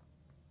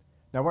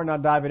 Now we're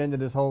not diving into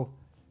this whole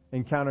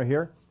encounter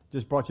here.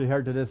 Just brought you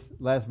here to this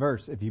last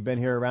verse. If you've been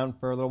here around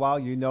for a little while,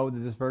 you know that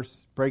this verse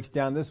breaks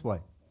down this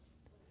way.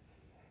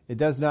 It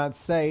does not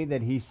say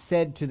that he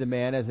said to the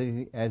man as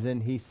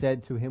in he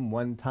said to him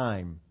one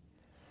time.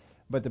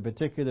 But the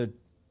particular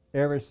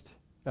aorist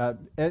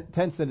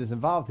tense that is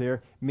involved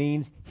here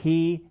means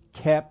he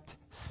kept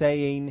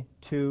saying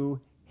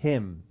to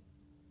him,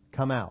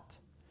 "Come out."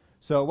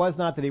 So it was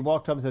not that he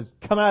walked up and said,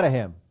 "Come out of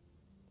him,"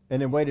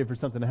 and then waited for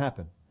something to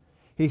happen.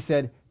 He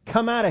said,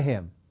 "Come out of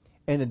him."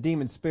 And the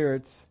demon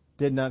spirits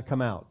did not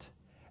come out.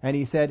 And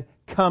he said,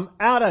 "Come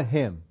out of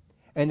him."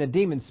 And the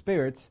demon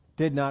spirits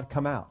did not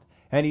come out.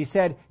 And he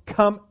said,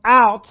 "Come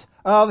out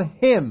of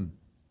him."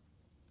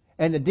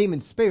 And the demon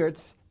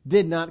spirits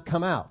did not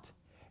come out.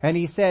 And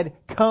he said,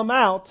 "Come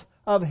out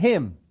of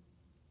him."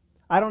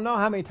 I don't know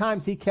how many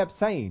times he kept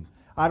saying.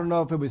 I don't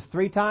know if it was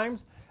 3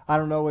 times. I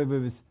don't know if it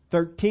was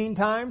 13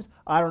 times.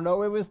 I don't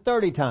know if it was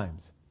 30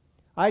 times.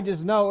 I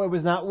just know it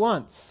was not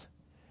once.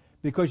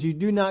 Because you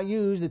do not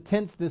use a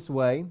tense this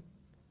way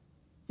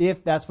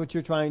if that's what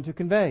you're trying to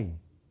convey.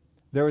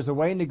 There is a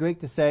way in the Greek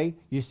to say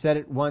you said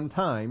it one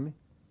time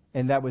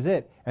and that was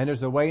it. And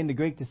there's a way in the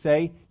Greek to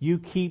say you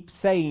keep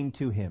saying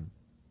to him.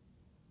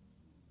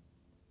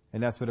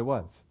 And that's what it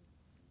was.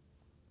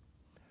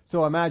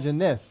 So imagine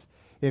this.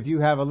 If you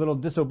have a little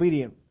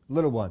disobedient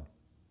little one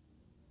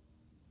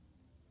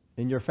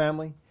in your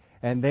family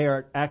and they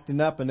are acting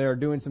up and they are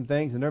doing some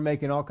things and they're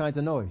making all kinds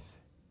of noise.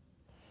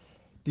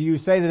 Do you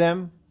say to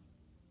them,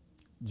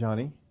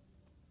 "Johnny,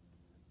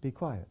 be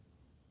quiet"?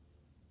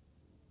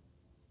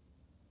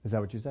 Is that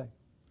what you say?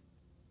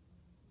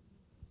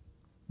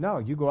 No,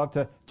 you go up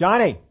to,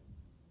 "Johnny,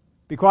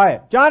 be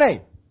quiet.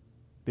 Johnny,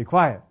 be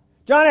quiet.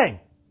 Johnny,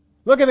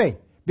 look at me.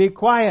 Be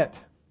quiet."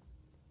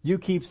 You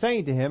keep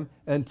saying to him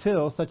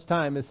until such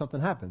time as something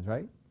happens,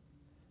 right?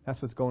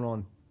 That's what's going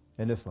on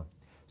in this one.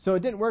 So it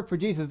didn't work for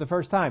Jesus the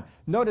first time.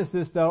 Notice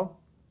this, though.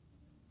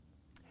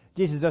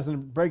 Jesus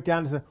doesn't break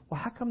down and say,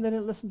 "Well, how come they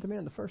didn't listen to me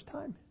on the first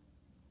time?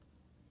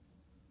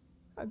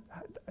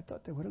 I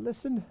thought they would have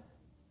listened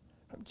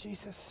from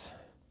Jesus."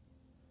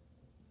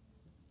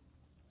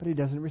 But he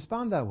doesn't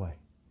respond that way.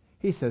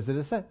 He says it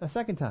a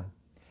second time.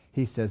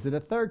 He says it a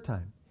third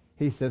time.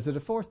 He says it a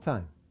fourth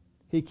time.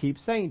 He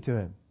keeps saying to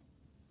him.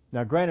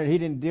 Now, granted, he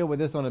didn't deal with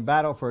this on a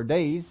battle for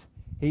days.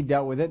 He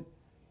dealt with it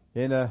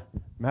in a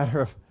matter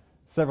of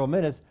several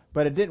minutes.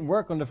 But it didn't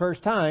work on the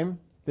first time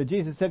that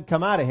Jesus said,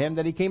 "Come out of him,"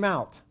 that he came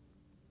out.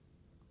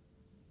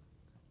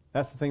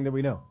 That's the thing that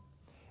we know.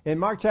 In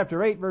Mark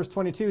chapter 8, verse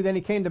 22, then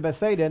he came to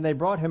Bethsaida, and they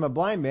brought him a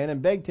blind man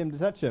and begged him to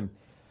touch him.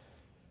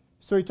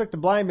 So he took the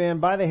blind man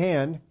by the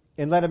hand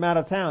and led him out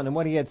of town. And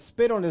when he had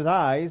spit on his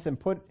eyes and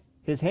put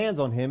his hands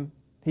on him,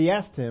 he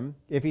asked him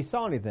if he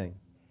saw anything.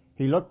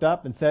 He looked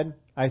up and said,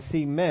 "I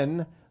see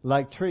men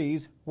like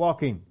trees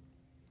walking."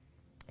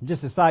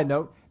 Just a side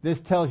note, this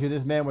tells you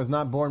this man was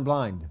not born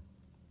blind.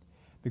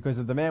 Because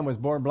if the man was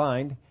born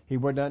blind, he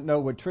would not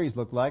know what trees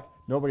look like.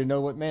 Nobody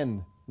knew what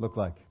men look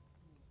like.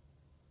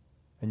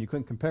 And you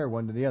couldn't compare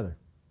one to the other.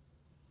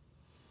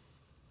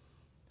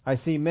 "I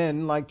see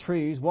men like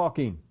trees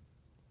walking."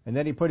 And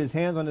then he put his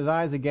hands on his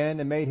eyes again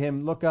and made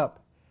him look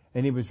up.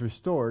 And he was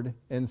restored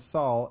and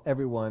saw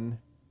everyone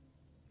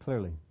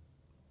clearly.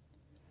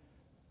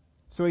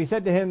 So he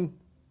said to him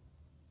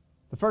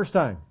the first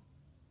time,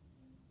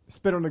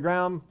 spit on the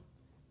ground,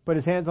 put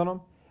his hands on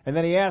him. And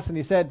then he asked and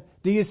he said,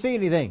 "Do you see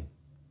anything?"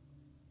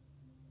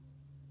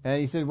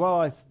 And he said, "Well,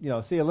 I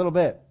see a little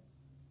bit."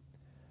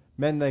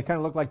 Men, they kind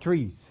of look like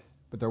trees,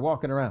 but they're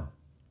walking around.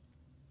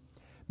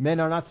 Men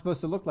are not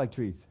supposed to look like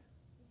trees.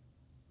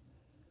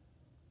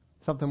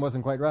 Something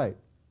wasn't quite right.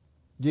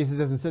 Jesus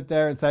doesn't sit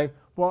there and say,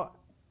 "Well,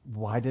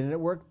 why didn't it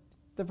work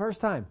the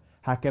first time?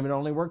 How come it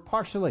only worked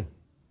partially?"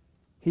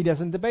 He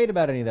doesn't debate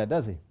about any of that,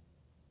 does he?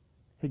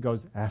 He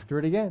goes after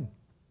it again.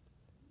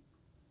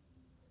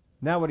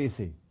 Now what do you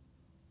see?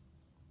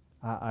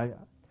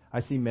 I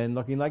see men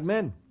looking like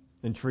men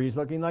and trees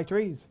looking like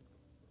trees.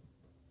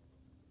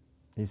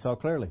 He saw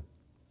clearly.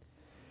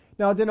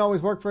 Now it didn't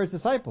always work for his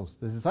disciples.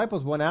 The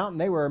disciples went out and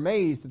they were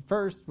amazed at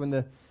first when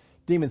the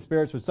demon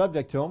spirits were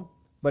subject to them.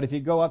 But if you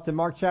go up to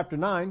Mark chapter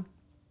 9,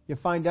 you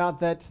find out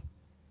that it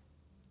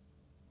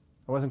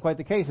wasn't quite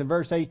the case. In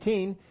verse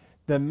 18,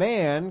 the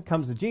man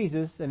comes to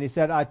Jesus and he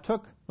said, "I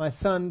took my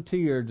son to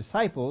your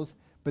disciples,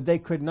 but they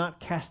could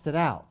not cast it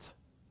out."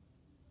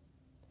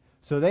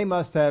 So they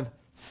must have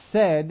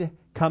said,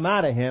 "Come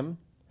out of him,"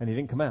 and he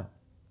didn't come out.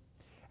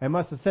 And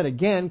must have said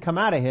again, "Come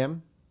out of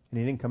him," and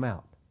he didn't come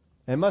out.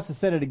 And must have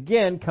said it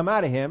again, "Come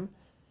out of him,"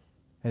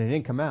 and he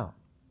didn't come out.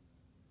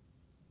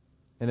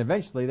 And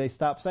eventually they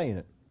stopped saying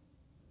it.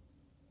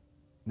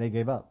 They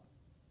gave up.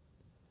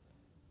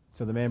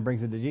 So the man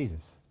brings it to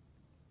Jesus.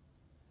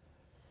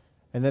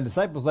 And then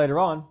disciples later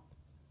on,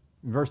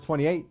 in verse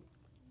 28,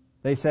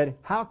 they said,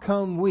 how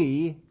come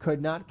we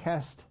could not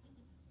cast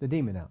the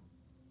demon out?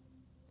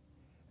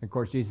 And of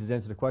course, Jesus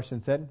answered the question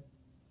and said,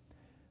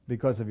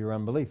 because of your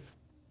unbelief.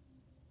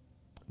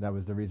 That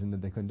was the reason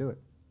that they couldn't do it.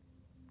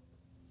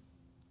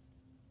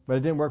 But it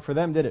didn't work for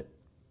them, did it?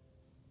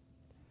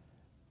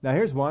 Now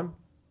here's one.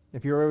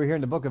 If you're over here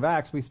in the book of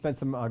Acts, we spent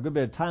a good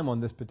bit of time on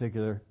this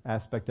particular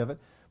aspect of it.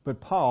 But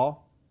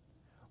Paul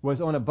was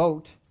on a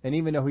boat, and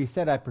even though he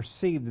said, I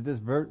perceive that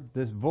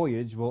this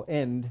voyage will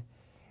end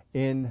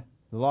in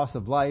the loss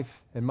of life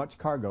and much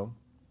cargo,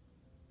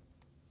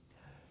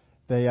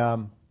 they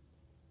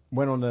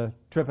went on the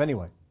trip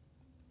anyway.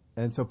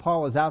 And so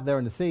Paul was out there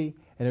in the sea,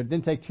 and it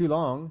didn't take too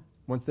long,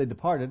 once they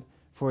departed,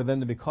 for them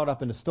to be caught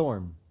up in a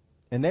storm.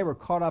 And they were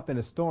caught up in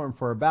a storm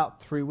for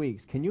about 3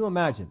 weeks. Can you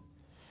imagine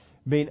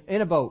being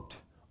in a boat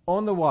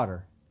on the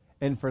water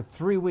and for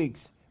 3 weeks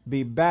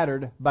be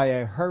battered by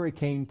a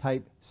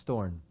hurricane-type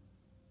storm?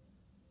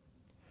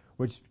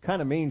 Which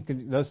kind of means,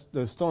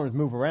 those storms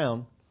move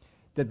around,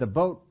 that the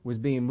boat was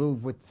being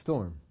moved with the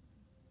storm.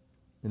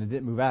 And it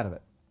didn't move out of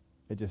it.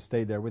 It just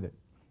stayed there with it.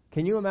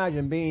 Can you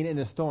imagine being in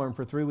a storm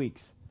for 3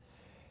 weeks?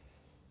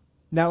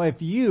 Now,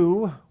 if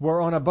you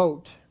were on a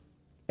boat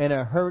in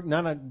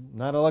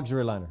not a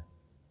luxury liner,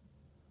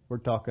 we're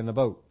talking a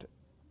boat.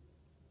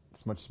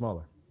 It's much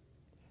smaller.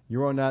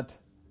 You're on that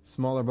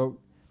smaller boat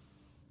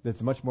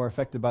that's much more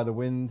affected by the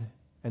wind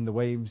and the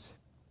waves,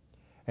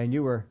 and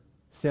you were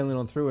sailing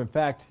on through. In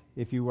fact,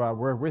 if you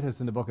were with us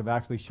in the book of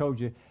Acts, we showed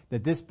you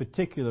that this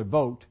particular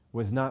boat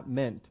was not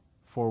meant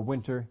for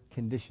winter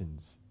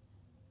conditions.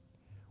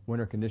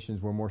 Winter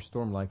conditions were more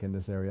storm-like in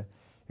this area.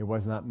 It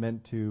was not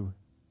meant to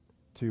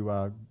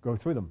go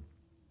through them.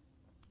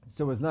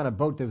 So it was not a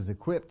boat that was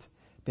equipped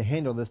to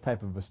handle this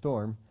type of a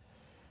storm,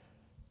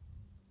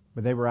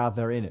 but they were out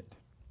there in it.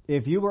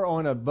 If you were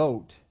on a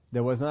boat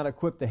that was not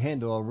equipped to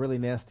handle a really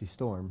nasty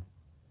storm,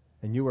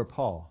 and you were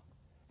Paul,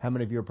 how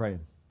many of you are praying?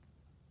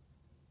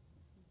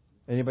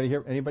 Anybody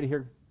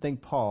here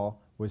think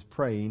Paul was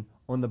praying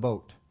on the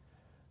boat?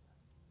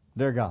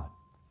 Dear God.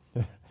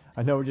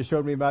 I know you just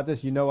showed me about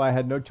this. You know I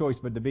had no choice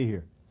but to be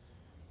here.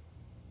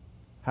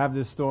 Have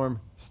this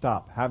storm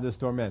stop. Have this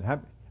storm end.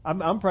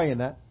 I'm praying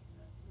that.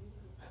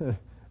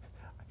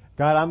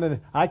 God,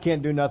 I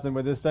can't do nothing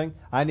with this thing.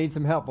 I need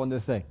some help on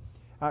this thing.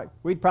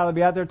 We'd probably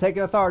be out there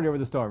taking authority over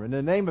the storm. In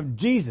the name of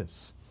Jesus,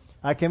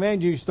 I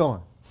command you,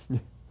 storm.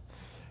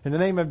 In the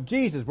name of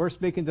Jesus, we're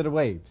speaking to the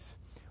waves.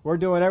 We're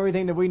doing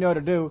everything that we know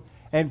to do.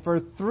 And for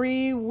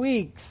 3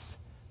 weeks,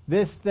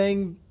 this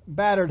thing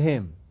battered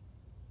him.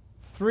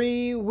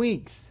 3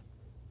 weeks.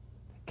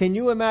 Can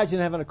you imagine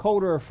having a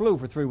cold or a flu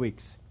for 3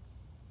 weeks?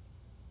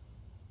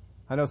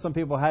 I know some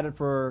people had it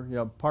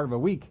for part of a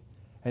week,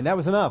 and that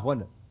was enough,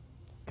 wasn't it?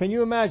 Can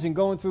you imagine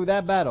going through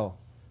that battle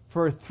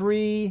for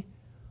 3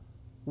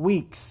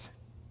 weeks?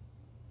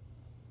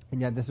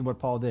 And yet this is what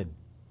Paul did.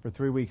 For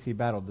 3 weeks he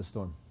battled the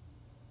storm.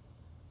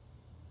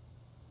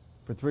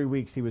 For 3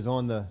 weeks he was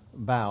on the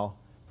bow.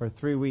 For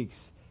 3 weeks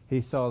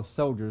he saw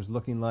soldiers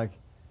looking like,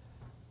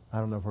 I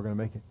don't know if we're going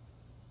to make it.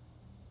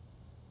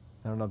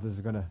 I don't know if this is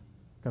going to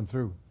come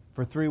through.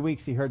 For 3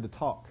 weeks he heard the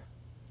talk.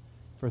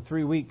 For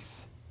 3 weeks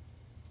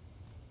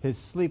his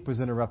sleep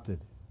was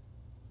interrupted.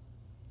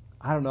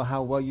 I don't know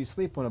how well you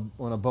sleep on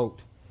a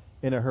boat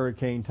in a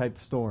hurricane type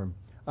storm.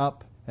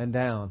 Up and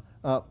down,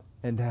 up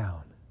and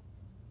down.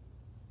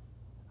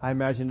 I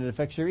imagine it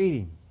affects your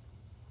eating.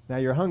 Now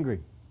you're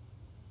hungry.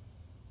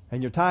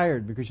 And you're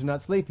tired because you're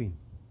not sleeping.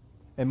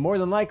 And more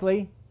than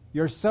likely,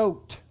 you're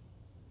soaked.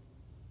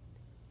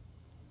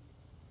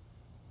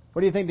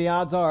 What do you think the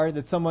odds are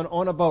that someone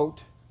on a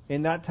boat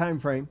in that time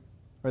frame,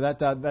 or that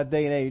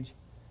day and age,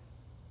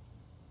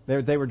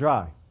 they were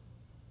dry?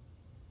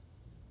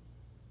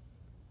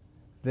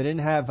 They didn't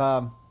have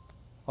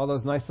all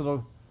those nice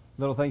little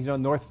things.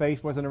 North Face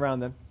wasn't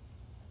around them.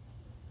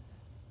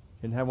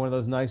 Didn't have one of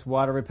those nice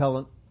water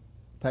repellent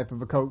type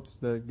of a coats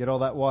to get all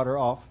that water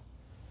off.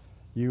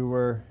 You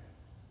were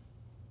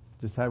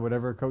just had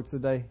whatever coats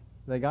that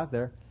they got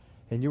there,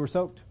 and you were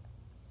soaked.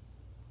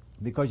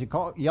 Because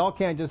y'all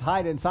can't just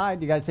hide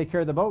inside. You got to take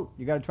care of the boat.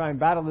 You got to try and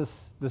battle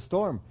this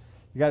storm.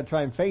 You got to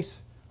try and face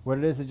what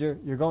it is that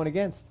you're going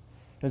against.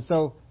 And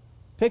so,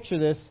 picture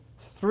this: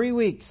 3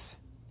 weeks.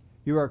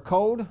 You are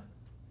cold.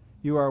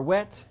 You are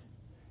wet.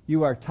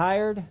 You are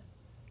tired.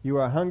 You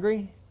are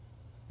hungry.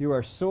 You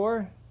are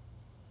sore.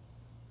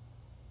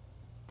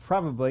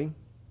 Probably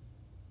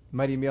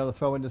might even be able to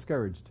throw in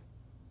discouraged.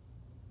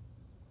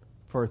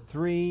 For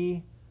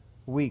 3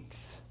 weeks.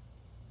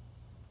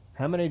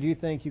 How many do you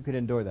think you could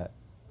endure that?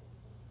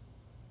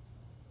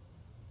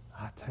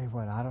 I'll tell you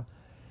what,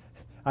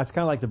 it's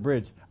kind of like the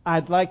bridge.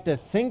 I'd like to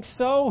think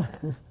so,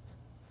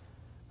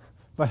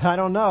 but I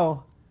don't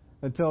know.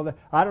 I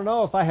don't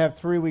know if I have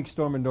 3 weeks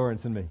storm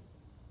endurance in me.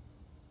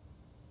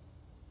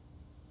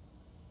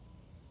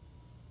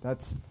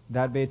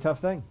 That'd be a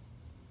tough thing.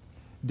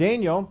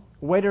 Daniel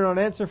waited on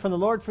an answer from the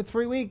Lord for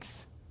 3 weeks.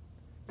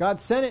 God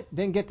sent it,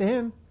 didn't get to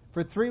him.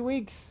 For 3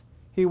 weeks,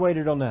 he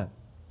waited on that.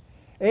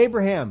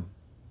 Abraham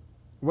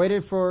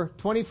waited for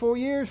 24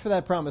 years for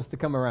that promise to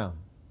come around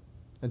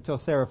until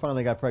Sarah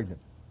finally got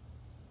pregnant.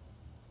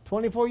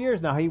 24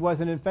 years. Now, he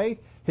wasn't in faith.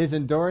 His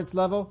endurance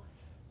level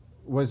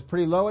was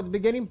pretty low at the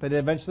beginning, but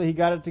eventually he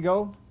got it to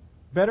go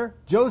better.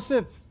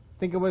 Joseph, I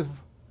think it was,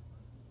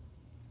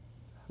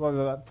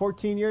 about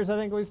 14 years, I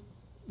think it was.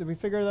 Did we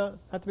figure that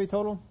out to be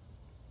total?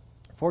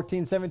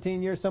 14,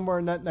 17 years, somewhere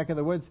in that neck of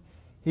the woods.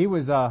 He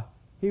was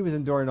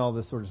enduring all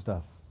this sort of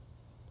stuff.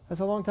 That's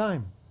a long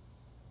time.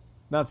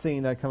 Not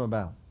seeing that come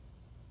about.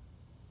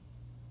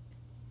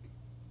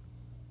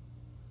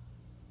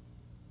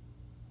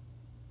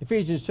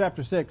 Ephesians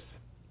chapter 6,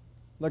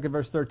 look at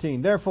verse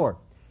 13. Therefore,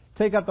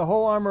 take up the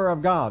whole armor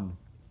of God,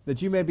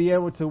 that you may be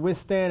able to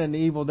withstand in the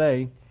evil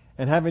day,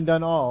 and having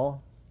done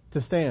all,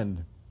 to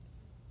stand.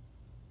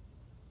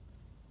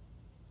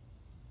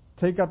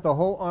 Take up the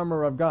whole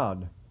armor of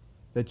God,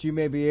 that you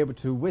may be able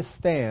to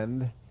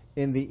withstand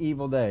in the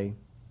evil day,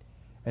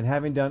 and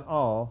having done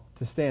all,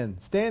 to stand.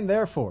 Stand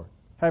therefore,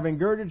 having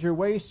girded your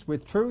waist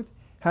with truth,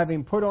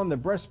 having put on the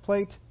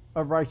breastplate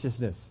of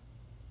righteousness.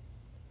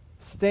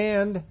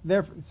 Stand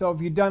therefore. So if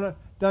you've done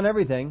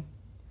everything,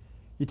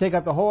 you take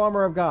up the whole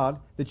armor of God,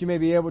 that you may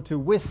be able to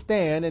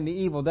withstand in the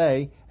evil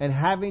day, and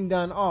having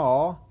done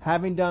all, how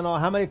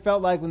many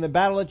felt like when the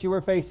battle that you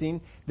were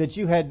facing, that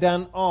you had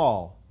done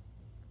all?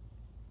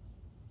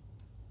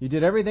 You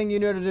did everything you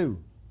knew to do.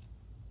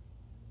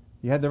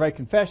 You had the right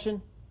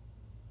confession.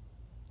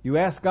 You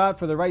asked God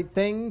for the right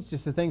things,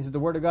 just the things that the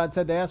Word of God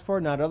said to ask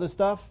for, not other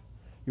stuff.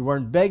 You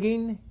weren't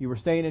begging. You were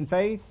staying in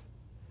faith.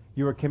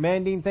 You were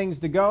commanding things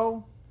to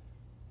go.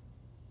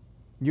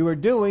 You were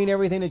doing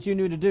everything that you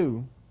knew to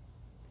do.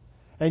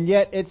 And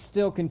yet it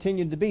still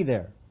continued to be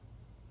there.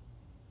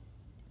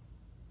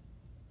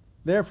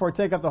 Therefore,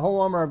 take up the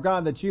whole armor of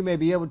God, that you may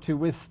be able to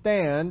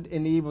withstand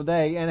in the evil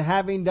day, and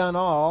having done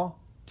all,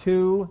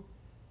 to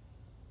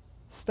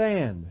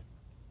stand.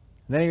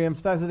 And then he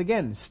emphasizes it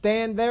again.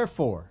 Stand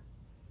therefore,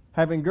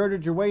 having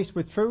girded your waist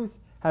with truth,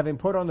 having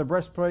put on the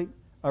breastplate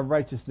of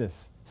righteousness.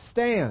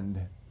 Stand.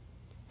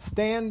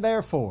 Stand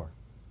therefore.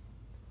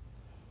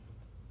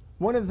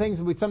 One of the things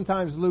that we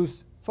sometimes lose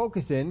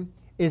focus in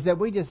is that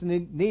we just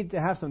need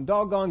to have some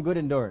doggone good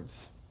endurance.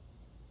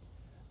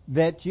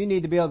 That you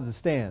need to be able to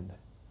stand.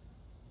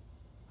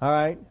 All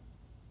right?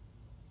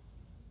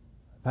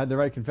 I've had the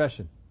right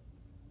confession.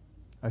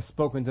 I've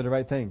spoken to the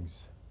right things.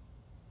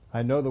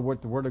 I know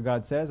what the Word of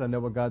God says. I know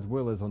what God's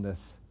will is on this.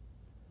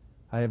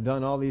 I have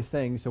done all these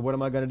things, so what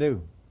am I going to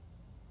do?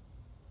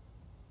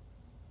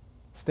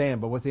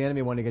 Stand. But what's the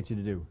enemy want to get you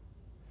to do?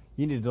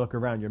 You need to look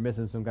around. You're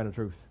missing some kind of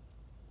truth.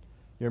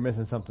 You're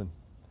missing something.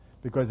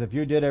 Because if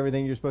you did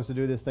everything you're supposed to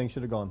do, this thing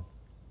should have gone.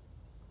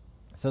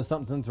 So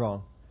something's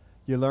wrong.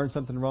 You learned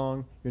something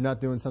wrong. You're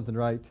not doing something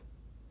right.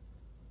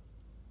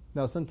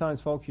 No, sometimes,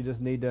 folks, you just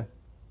need to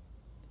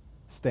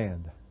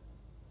stand.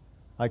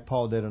 Like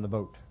Paul did on the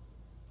boat.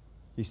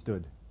 He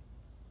stood.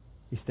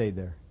 He stayed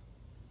there.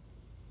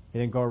 He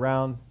didn't go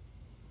around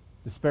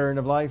despairing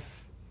of life.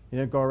 He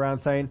didn't go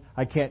around saying,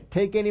 I can't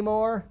take any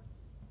more.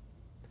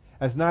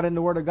 That's not in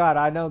the Word of God.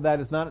 I know that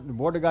it's not. The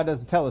Word of God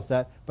doesn't tell us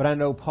that, but I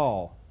know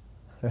Paul.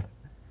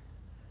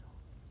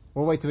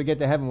 We'll wait till we get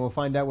to heaven. We'll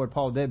find out what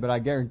Paul did, but I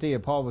guarantee you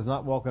Paul was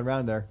not walking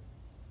around there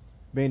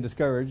being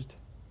discouraged,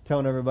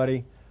 telling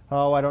everybody,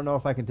 oh, I don't know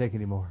if I can take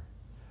any more.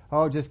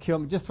 Oh, just kill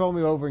me. Just throw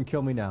me over and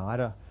kill me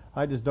now.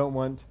 I just don't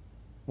want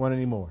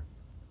any more.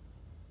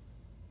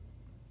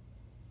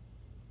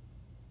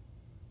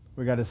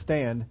 We got to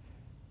stand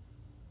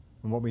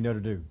in what we know to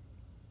do.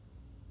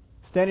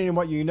 Standing in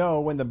what you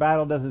know when the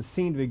battle doesn't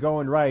seem to be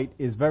going right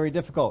is very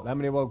difficult. How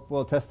many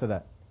will attest to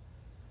that?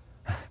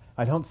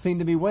 I don't seem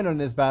to be winning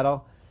this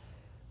battle,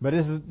 but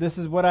this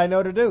is what I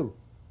know to do.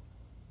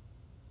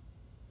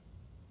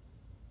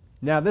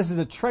 Now, this is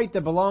a trait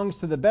that belongs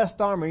to the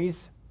best armies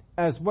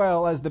as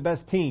well as the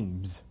best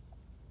teams.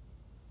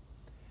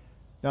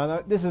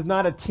 Now, this is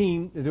not a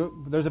team.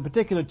 There's a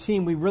particular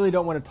team we really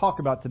don't want to talk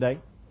about today.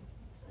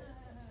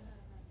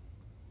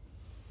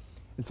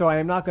 And so I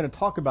am not going to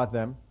talk about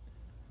them.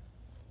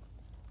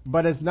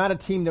 But it's not a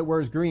team that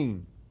wears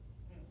green.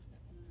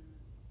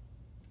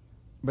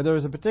 But there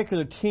was a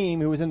particular team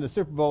who was in the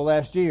Super Bowl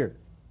last year.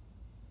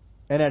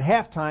 And at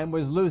halftime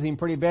was losing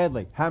pretty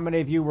badly. How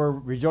many of you were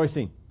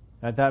rejoicing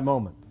at that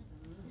moment?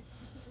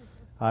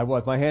 I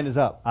was. My hand is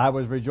up. I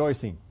was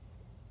rejoicing.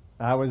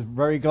 I was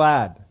very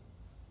glad.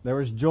 There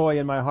was joy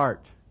in my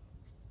heart.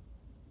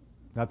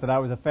 Not that I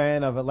was a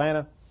fan of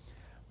Atlanta,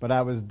 but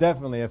I was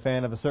definitely a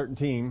fan of a certain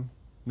team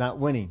not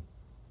winning.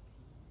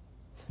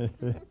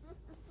 But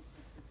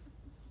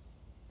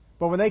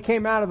when they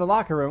came out of the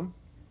locker room,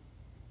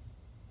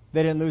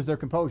 they didn't lose their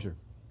composure.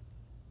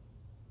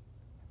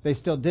 They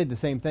still did the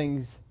same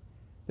things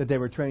that they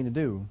were trained to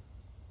do,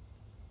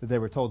 that they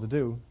were told to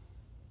do,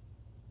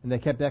 and they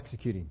kept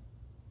executing.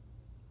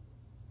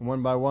 And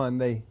one by one,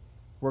 they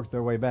worked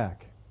their way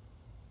back.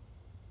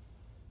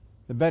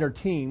 The better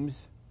teams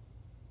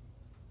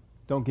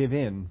don't give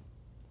in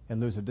and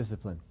lose their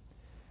discipline.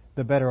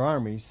 the better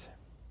armies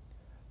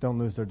don't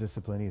lose their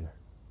discipline either.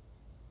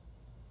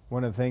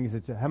 One of the things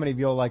that, how many of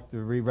you all like to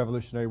read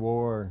Revolutionary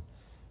War or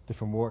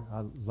different war?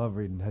 I love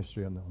reading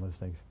history on those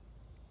things.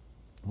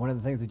 One of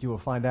the things that you will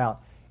find out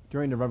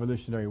during the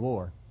Revolutionary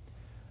War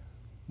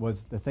was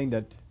the thing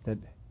that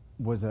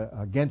was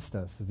against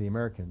us as the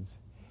Americans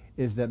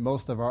is that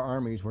most of our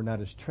armies were not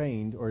as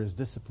trained or as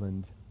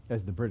disciplined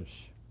as the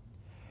British.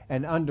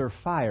 And under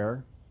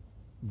fire,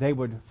 they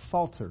would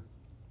falter.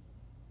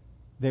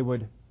 They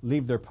would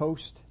leave their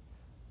post.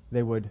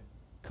 They would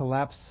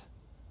collapse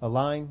a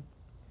line.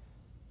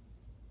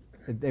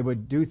 They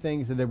would do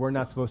things that they were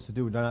not supposed to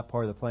do, they're not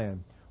part of the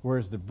plan.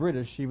 Whereas the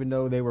British, even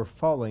though they were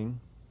falling,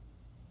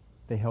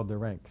 they held their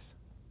ranks.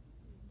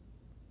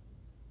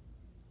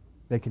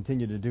 They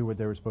continued to do what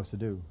they were supposed to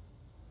do.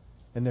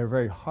 And they're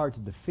very hard to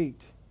defeat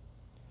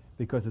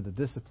because of the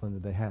discipline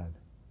that they had.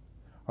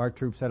 Our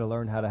troops had to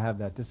learn how to have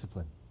that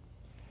discipline.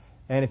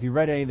 And if you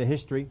read any of the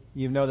history,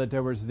 you know that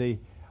there was the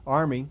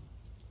army,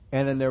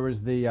 and then there was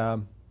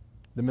the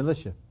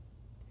militia.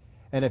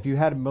 And if you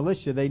had a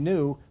militia, they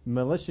knew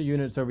militia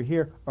units over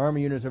here,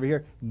 army units over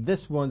here, this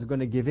one's going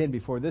to give in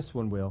before this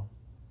one will,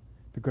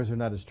 because they're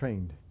not as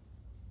trained.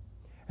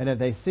 And if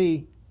they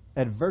see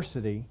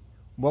adversity,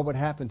 what would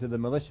happen to the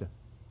militia?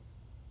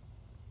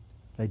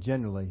 They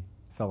generally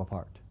fell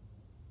apart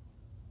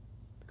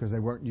because they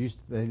weren't used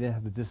to, they didn't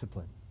have the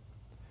discipline.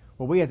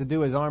 What we have to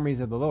do as armies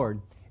of the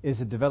Lord is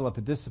to develop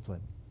a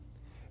discipline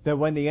that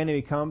when the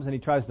enemy comes and he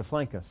tries to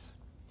flank us,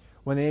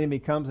 when the enemy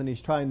comes and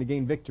he's trying to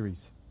gain victories,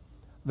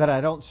 that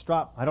I don't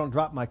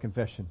drop my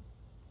confession.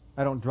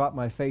 I don't drop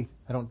my faith.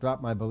 I don't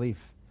drop my belief.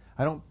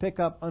 I don't pick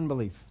up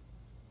unbelief.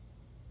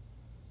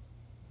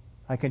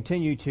 I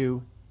continue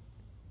to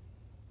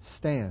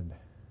stand.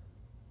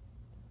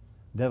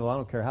 Devil, I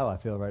don't care how I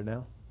feel right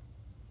now.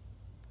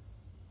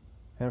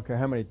 I don't care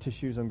how many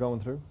tissues I'm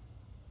going through.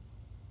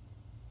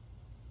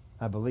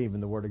 I believe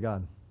in the Word of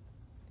God.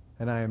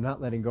 And I am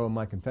not letting go of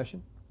my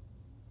confession.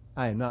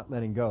 I am not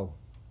letting go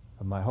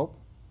of my hope.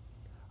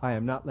 I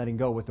am not letting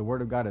go of what the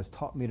Word of God has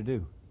taught me to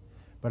do.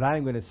 But I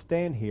am going to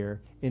stand here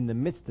in the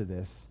midst of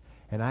this,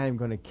 and I am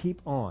going to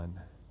keep on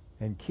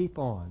and keep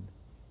on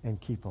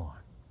and keep on.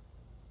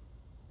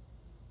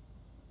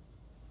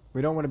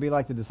 We don't want to be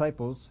like the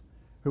disciples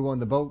who on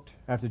the boat,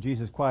 after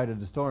Jesus quieted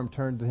the storm,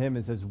 turned to him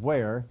and says,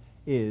 "Where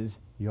is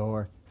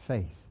your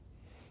faith?"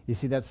 You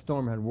see, that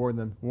storm had worn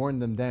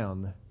them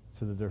down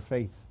so that their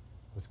faith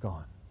was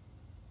gone.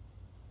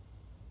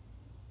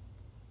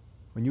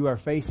 When you are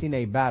facing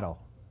a battle,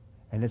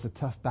 and it's a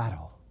tough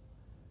battle,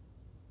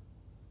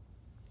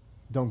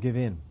 don't give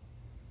in.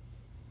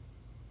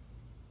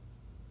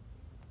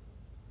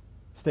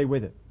 Stay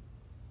with it.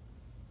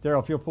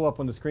 Daryl, if you'll pull up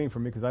on the screen for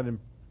me, because I didn't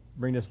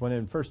bring this one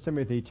in. 1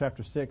 Timothy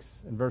chapter 6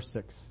 and verse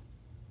 6.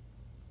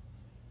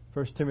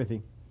 1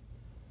 Timothy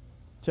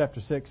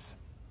chapter 6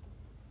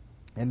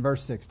 and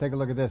verse 6. Take a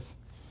look at this.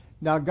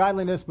 Now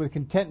godliness with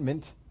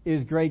contentment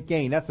is great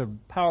gain. That's a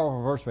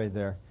powerful verse right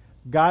there.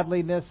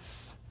 Godliness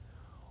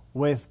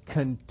with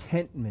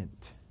contentment.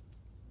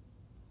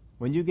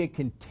 When you get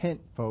content,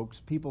 folks,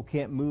 people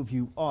can't move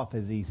you off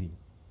as easy.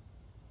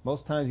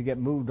 Most times you get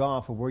moved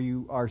off of where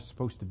you are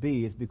supposed to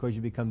be is because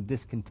you become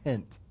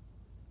discontent.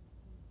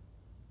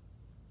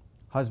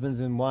 Husbands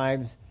and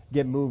wives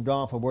get moved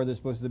off of where they're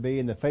supposed to be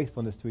in the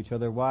faithfulness to each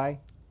other. Why?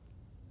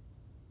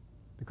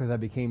 Because I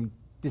became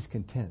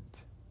discontent.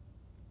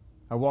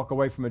 I walk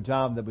away from a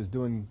job that was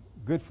doing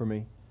good for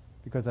me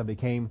because I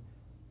became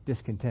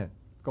discontent.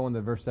 Go on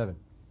to verse 7.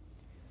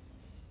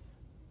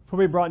 For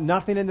we brought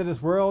nothing into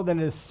this world,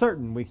 and it is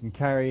certain we can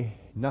carry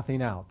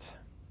nothing out.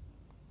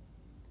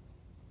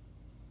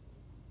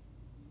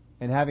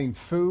 And having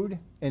food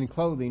and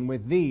clothing,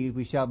 with these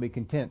we shall be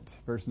content.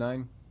 Verse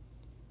 9.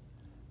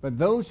 But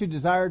those who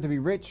desire to be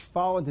rich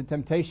fall into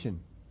temptation,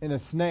 in a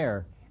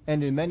snare,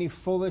 and in many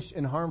foolish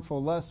and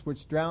harmful lusts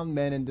which drown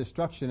men in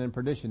destruction and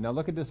perdition. Now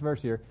look at this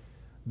verse here.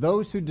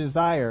 Those who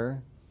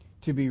desire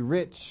to be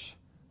rich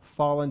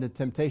fall into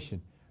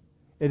temptation.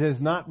 It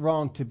is not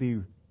wrong to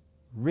be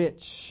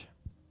rich.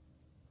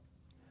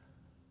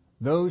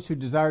 Those who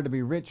desire to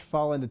be rich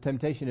fall into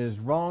temptation. It is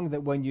wrong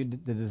that when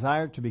the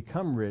desire to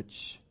become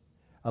rich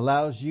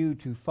allows you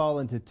to fall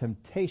into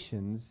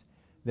temptations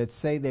that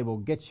say they will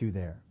get you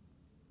there.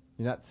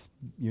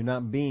 You're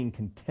not being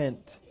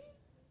content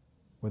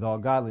with all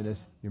godliness.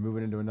 You're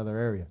moving into another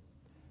area.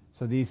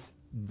 So these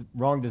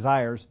wrong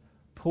desires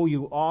pull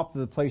you off of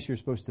the place you're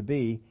supposed to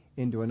be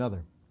into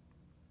another.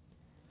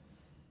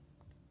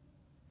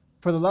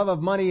 For the love of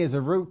money is a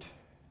root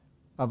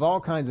of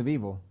all kinds of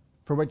evil,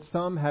 for which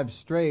some have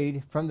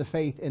strayed from the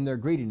faith in their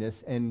greediness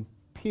and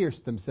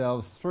pierced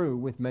themselves through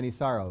with many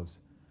sorrows.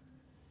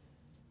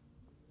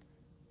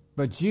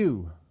 But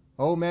you,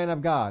 O man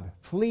of God,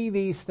 flee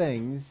these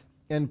things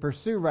and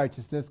pursue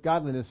righteousness,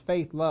 godliness,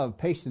 faith, love,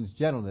 patience,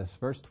 gentleness.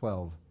 Verse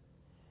 12.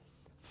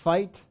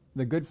 Fight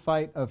the good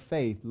fight of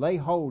faith. Lay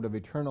hold of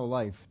eternal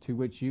life, to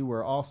which you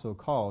were also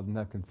called and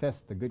have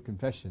confessed the good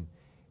confession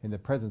in the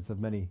presence of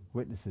many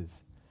witnesses.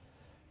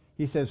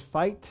 He says,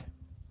 fight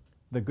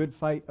the good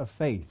fight of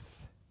faith.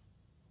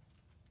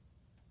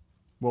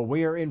 What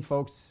we are in,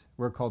 folks,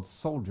 we're called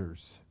soldiers.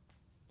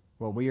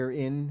 What we are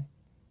in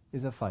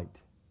is a fight.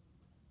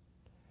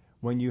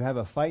 When you have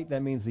a fight,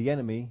 that means the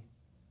enemy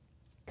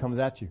comes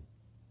at you.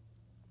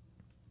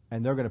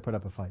 And they're going to put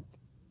up a fight.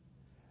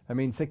 I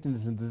mean,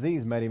 sickness and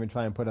disease might even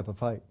try and put up a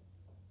fight.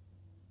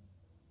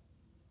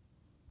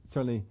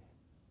 Certainly,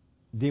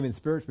 demon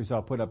spirits we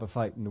saw put up a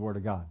fight in the Word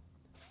of God.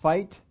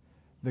 Fight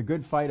the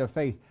good fight of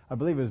faith. I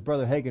believe it was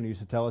Brother Hagin who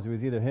used to tell us. It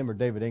was either him or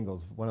David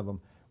Ingalls. One of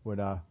them would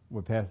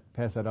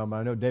pass that on. But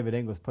I know David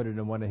Ingalls put it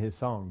in one of his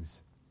songs.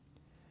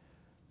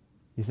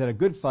 He said, a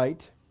good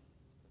fight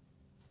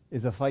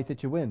is a fight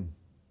that you win.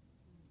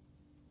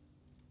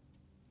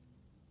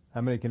 How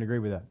many can agree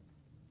with that?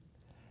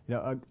 You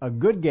know, a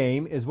good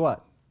game is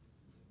what?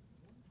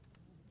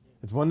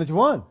 It's one that you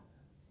won.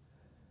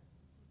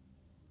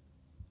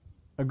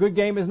 A good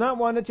game is not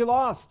one that you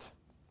lost.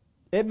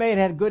 It may have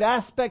had good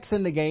aspects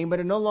in the game, but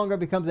it no longer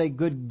becomes a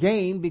good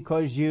game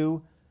because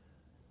you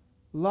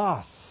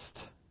lost.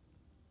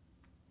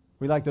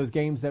 We like those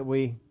games that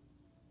we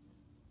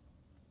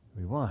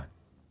won.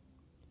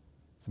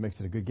 So it makes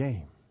it a good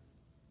game.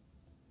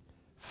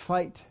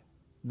 Fight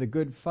the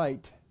good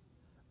fight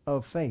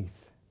of faith.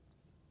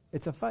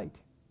 It's a fight.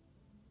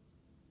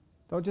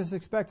 Don't just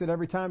expect that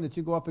every time that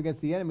you go up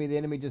against the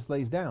enemy just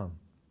lays down.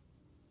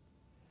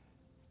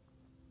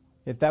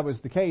 If that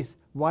was the case,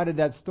 why did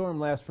that storm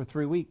last for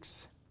 3 weeks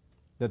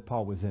that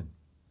Paul was in?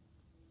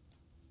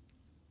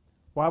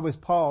 Why was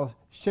Paul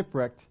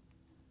shipwrecked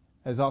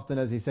as often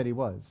as he said he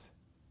was?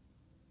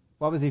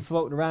 Why was he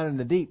floating around in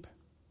the deep?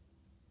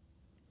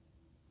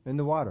 In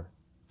the water.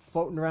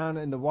 Floating around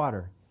in the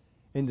water.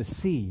 In the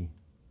sea.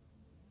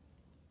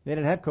 They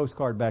didn't have Coast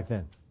Guard back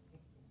then.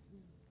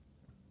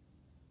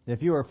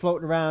 If you were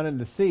floating around in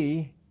the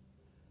sea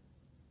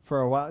for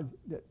a while,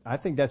 I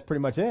think that's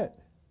pretty much it.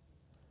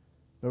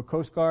 No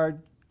Coast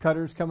Guard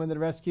cutters coming to the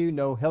rescue.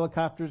 No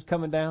helicopters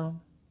coming down.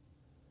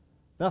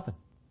 Nothing.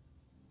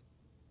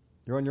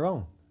 You're on your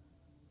own.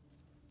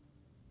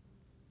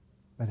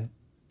 But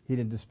he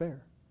didn't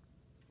despair.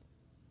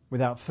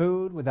 Without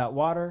food, without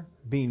water,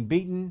 being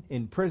beaten,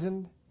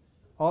 imprisoned,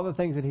 all the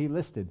things that he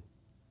listed.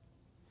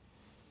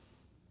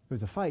 It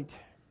was a fight.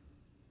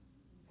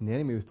 And the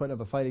enemy was putting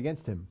up a fight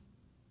against him.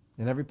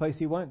 And every place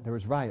he went, there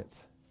was riots.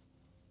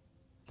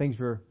 Things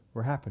were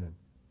happening.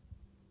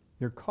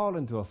 You're called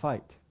into a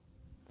fight.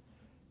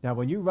 Now,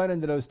 when you run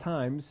into those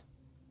times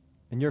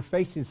and you're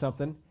facing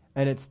something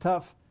and it's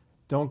tough,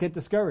 don't get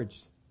discouraged.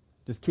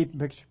 Just keep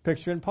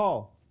picturing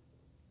Paul.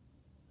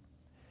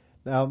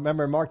 Now,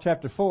 remember in Mark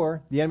chapter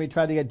 4, the enemy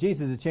tried to get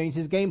Jesus to change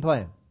his game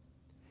plan.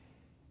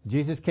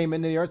 Jesus came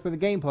into the earth with a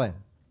game plan.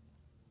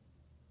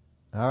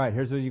 All right,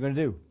 here's what you're going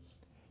to do.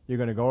 You're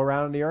going to go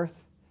around the earth.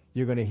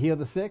 You're going to heal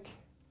the sick.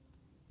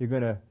 You're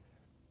going to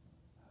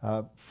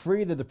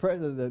free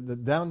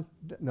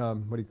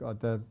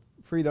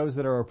free those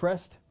that are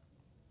oppressed.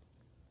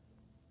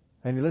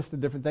 And he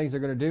listed different things they're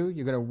going to do.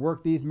 You're going to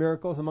work these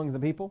miracles among the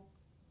people.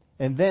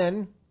 And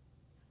then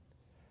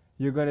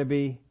you're going to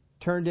be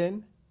turned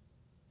in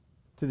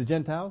to the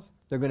Gentiles.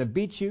 They're going to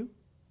beat you,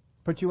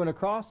 put you on a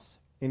cross,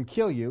 and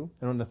kill you.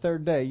 And on the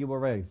third day you will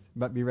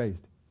be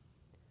raised.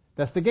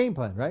 That's the game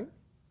plan, right?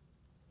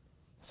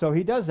 So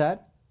he does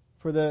that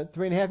for the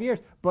 3.5 years.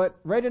 But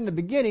right in the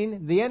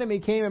beginning, the enemy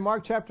came in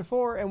Mark chapter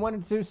 4 and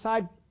wanted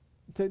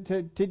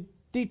to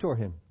detour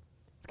him.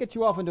 Let's get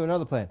you off into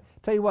another plan.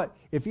 Tell you what,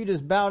 if you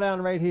just bow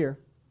down right here,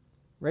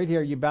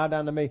 you bow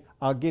down to me,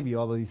 I'll give you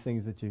all of these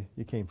things that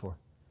you came for.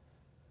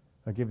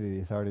 I'll give you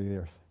the authority of the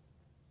earth.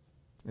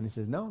 And he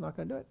says, no, I'm not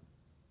going to do it.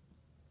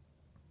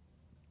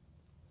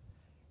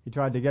 He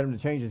tried to get him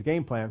to change his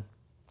game plan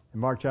in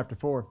Mark chapter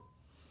 4,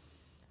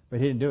 but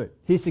he didn't do it.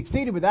 He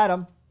succeeded with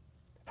Adam.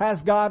 Has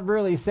God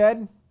really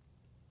said?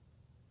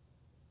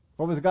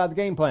 What was God's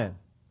game plan?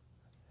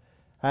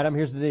 Adam,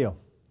 here's the deal.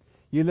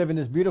 You live in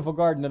this beautiful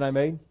garden that I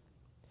made,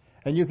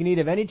 and you can eat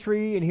of any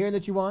tree in here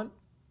that you want.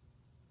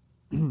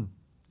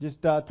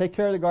 Just take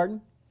care of the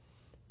garden,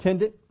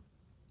 tend it,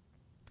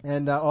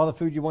 and all the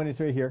food you want is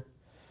right here.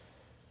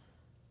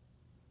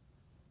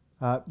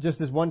 Just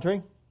this one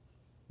tree.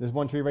 There's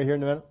one tree right here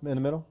in the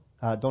middle.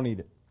 Don't eat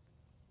it.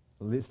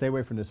 Stay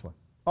away from this one.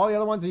 All the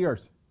other ones are yours,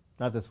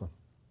 not this one.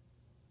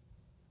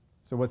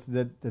 So what's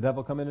the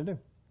devil come in and do?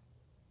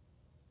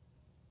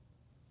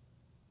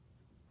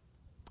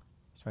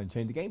 He's trying to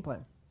change the game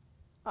plan.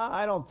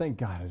 I don't think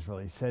God has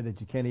really said that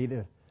you can't eat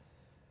of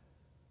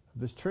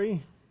this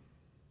tree.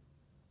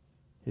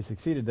 He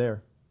succeeded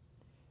there.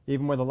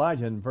 Even with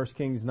Elijah in 1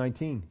 Kings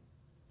 19.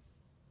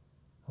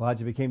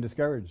 Elijah became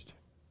discouraged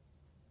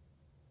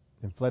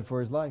and fled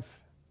for his life.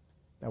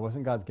 That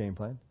wasn't God's game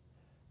plan.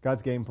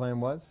 God's game plan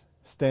was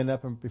stand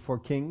up before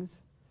kings,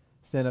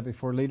 stand up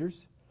before leaders,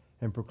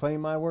 and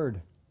proclaim my word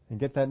and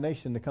get that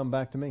nation to come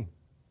back to me.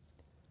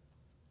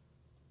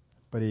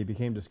 But he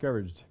became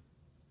discouraged.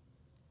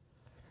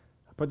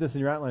 I put this in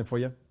your outline for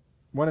you.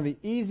 One of the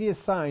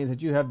easiest signs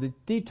that you have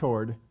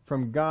detoured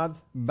from God's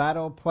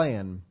battle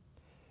plan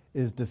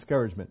is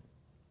discouragement.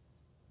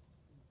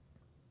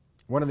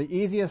 One of the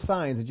easiest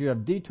signs that you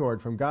have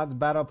detoured from God's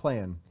battle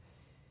plan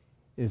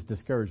is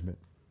discouragement.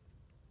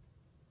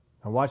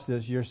 Now watch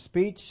this. Your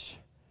speech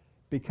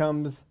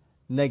becomes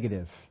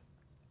negative.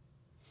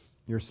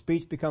 Your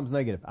speech becomes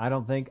negative. I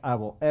don't think I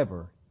will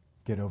ever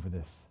get over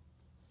this.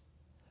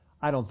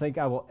 I don't think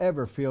I will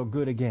ever feel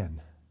good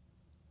again.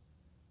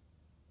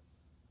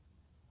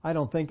 I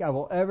don't think I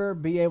will ever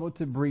be able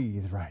to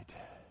breathe right.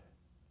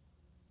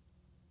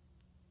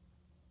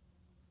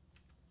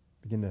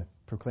 Begin to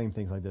proclaim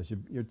things like this.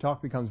 Your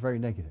talk becomes very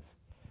negative.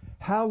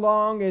 How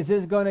long is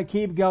this going to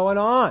keep going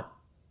on?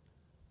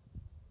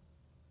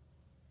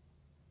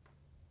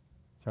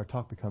 So our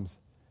talk becomes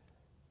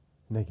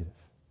negative.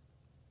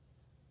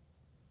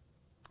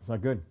 It's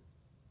not good.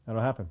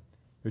 That'll happen.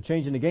 You're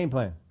changing the game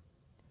plan.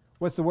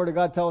 What's the Word of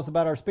God tell us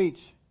about our speech?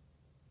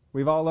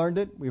 We've all learned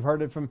it. We've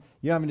heard it from,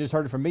 you haven't just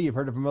heard it from me, you've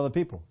heard it from other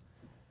people.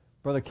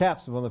 Brother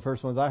Capps was one of the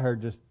first ones I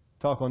heard just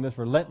talk on this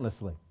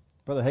relentlessly.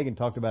 Brother Hagin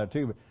talked about it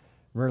too, but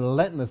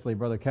relentlessly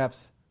Brother Capps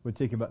would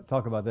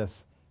talk about this,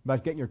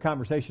 about getting your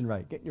conversation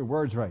right, getting your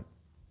words right.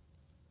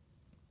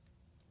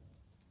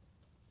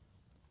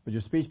 But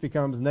your speech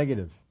becomes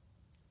negative.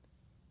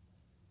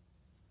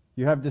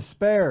 You have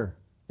despair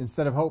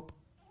instead of hope.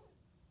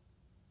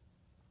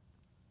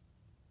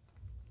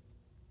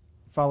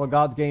 Follow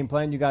God's game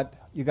plan, you got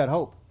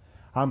hope.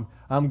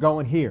 I'm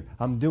going here.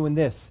 I'm doing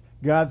this.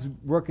 God's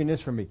working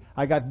this for me.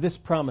 I got this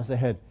promise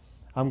ahead.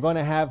 I'm going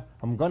to have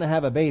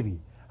a baby.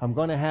 I'm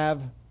going to have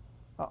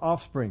an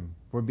offspring,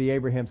 would be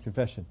Abraham's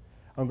confession.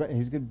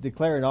 He's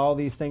declaring all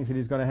these things that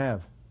he's going to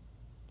have.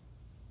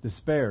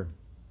 Despair,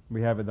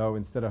 we have it though,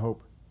 instead of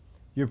hope.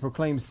 You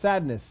proclaim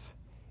sadness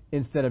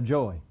instead of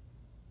joy.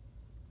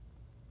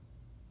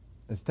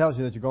 This tells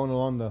you that you're going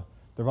along the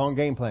wrong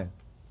game plan.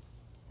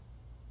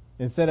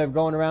 Instead of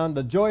going around,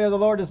 the joy of the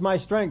Lord is my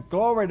strength.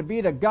 Glory to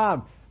be to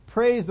God.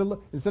 Praise the Lord.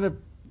 Instead of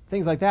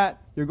things like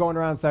that, you're going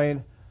around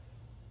saying,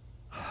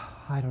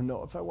 I don't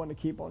know if I want to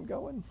keep on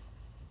going.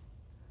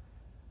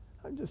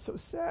 I'm just so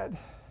sad.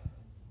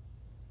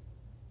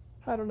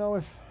 I don't know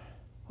if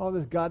all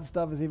this God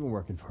stuff is even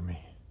working for me.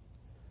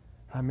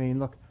 I mean,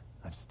 look,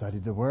 I've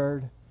studied the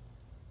Word.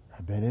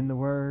 I've been in the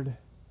Word.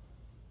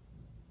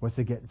 What's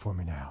it getting for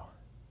me now?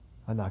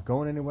 I'm not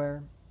going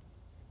anywhere.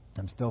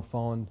 I'm still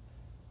falling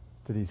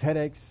to these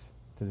headaches,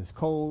 to this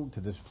cold,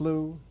 to this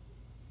flu.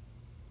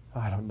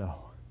 I don't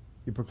know.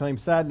 You proclaim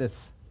sadness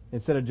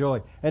instead of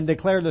joy, and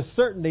declare the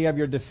certainty of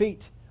your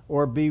defeat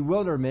or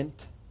bewilderment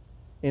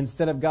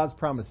instead of God's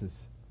promises.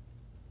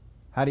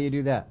 How do you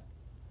do that?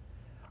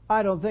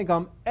 I don't think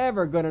I'm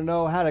ever going to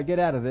know how to get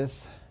out of this.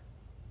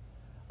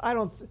 I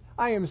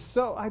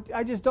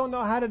just don't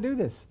know how to do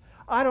this.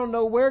 I don't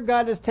know where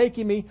God is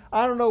taking me.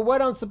 I don't know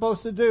what I'm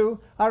supposed to do.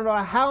 I don't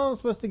know how I'm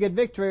supposed to get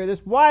victory of this.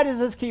 Why does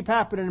this keep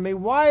happening to me?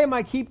 Why am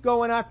I keep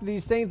going after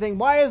these same things?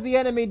 Why is the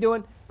enemy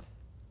doing?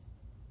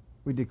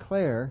 We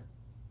declare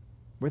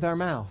with our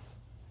mouth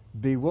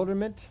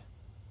bewilderment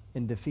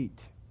and defeat.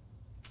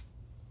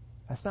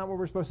 That's not what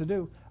we're supposed to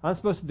do. I'm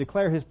supposed to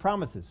declare His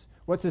promises.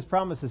 What's His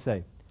promises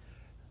say?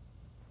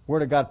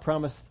 Word of God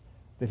promised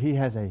that He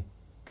has a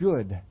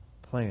good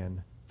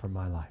plan for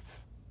my life.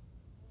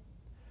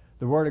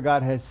 The Word of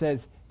God says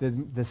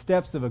that the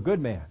steps of a good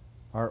man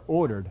are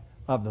ordered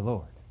of the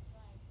Lord.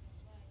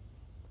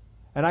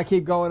 And I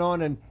keep going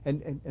on,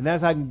 and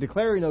as I'm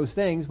declaring those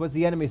things, what's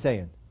the enemy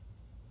saying?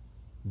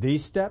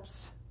 These steps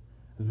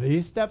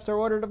are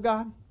ordered of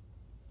God?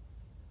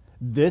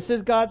 This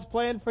is God's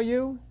plan for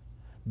you?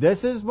 This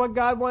is what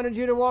God wanted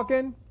you to walk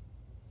in?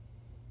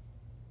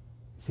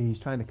 See, he's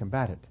trying to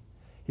combat it.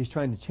 He's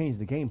trying to change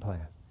the game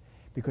plan.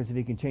 Because if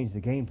he can change the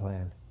game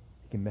plan,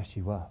 he can mess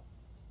you up.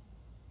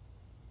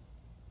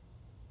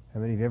 How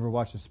many of you ever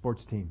watched a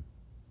sports team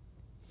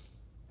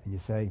and you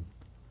say,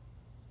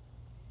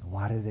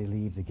 why did they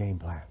leave the game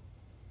plan?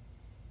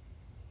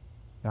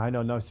 Now, I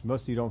know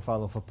most of you don't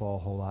follow football a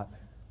whole lot,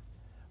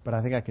 but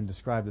I think I can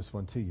describe this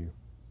one to you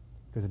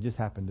because it just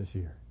happened this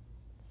year.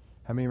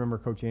 How many remember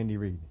Coach Andy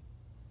Reid?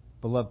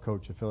 Beloved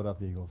coach of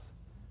Philadelphia Eagles.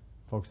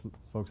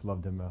 Folks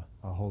loved him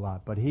a whole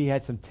lot. But he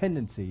had some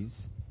tendencies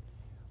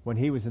when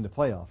he was in the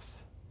playoffs.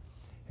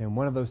 And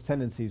one of those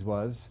tendencies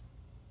was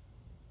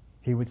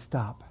he would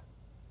stop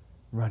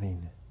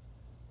running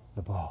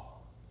the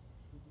ball.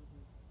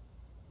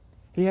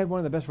 He had one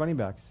of the best running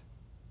backs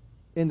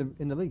in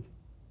the league.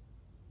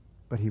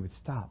 But he would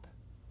stop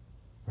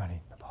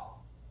running the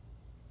ball.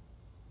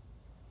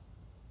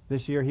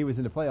 This year he was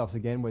in the playoffs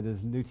again with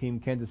his new team,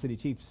 Kansas City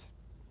Chiefs.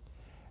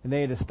 And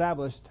they had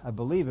established, I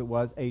believe it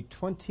was, a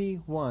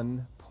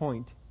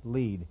 21-point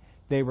lead.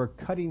 They were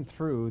cutting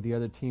through the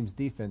other team's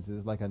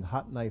defenses like a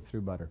hot knife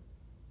through butter.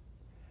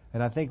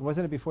 And I think,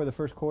 wasn't it before the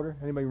first quarter?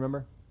 Anybody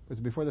remember? Was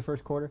it before the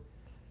first quarter?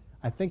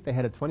 I think they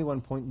had a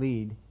 21-point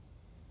lead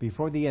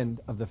before the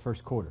end of the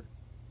first quarter.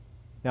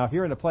 Now, if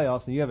you're in the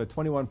playoffs and you have a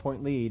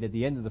 21-point lead at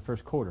the end of the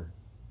first quarter,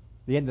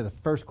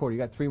 you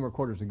got 3 more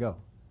quarters to go.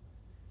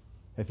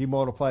 If you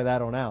multiply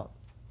that on out,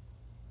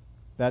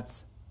 that's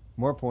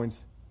more points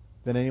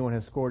than anyone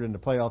has scored in the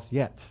playoffs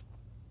yet.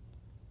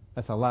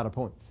 That's a lot of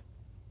points.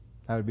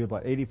 That would be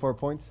about 84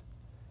 points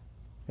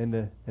in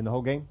the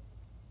whole game.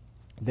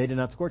 They did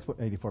not score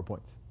 84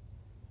 points.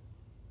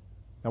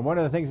 Now, one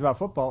of the things about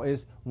football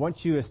is once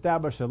you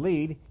establish a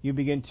lead, you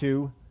begin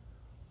to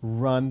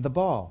run the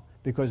ball.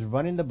 Because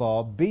running the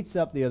ball beats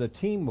up the other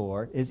team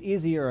more, is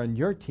easier on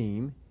your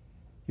team,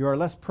 you are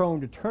less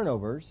prone to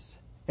turnovers,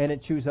 and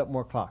it chews up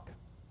more clock.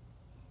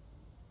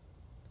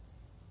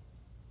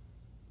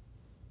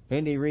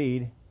 Andy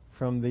Reid,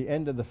 from the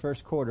end of the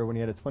first quarter when he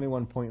had a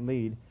 21-point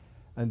lead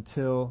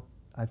until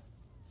I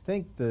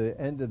think the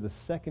end of the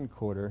second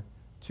quarter,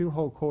 2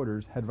 whole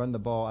quarters, had run the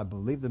ball, I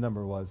believe the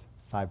number was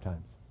 5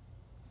 times.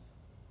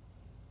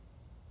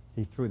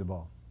 He threw the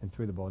ball and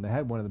threw the ball. And they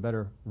had one of the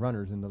better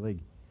runners in the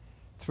league.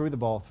 Threw the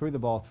ball,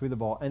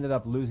 ended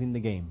up losing the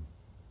game.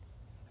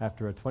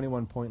 After a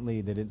 21-point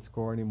lead, they didn't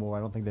score anymore. I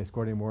don't think they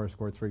scored any more or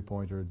scored 3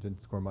 points or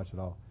didn't score much at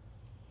all.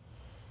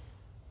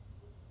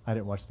 I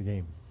didn't watch the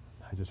game.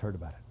 I just heard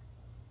about it.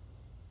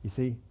 You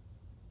see,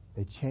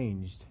 they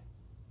changed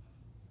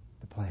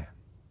the plan.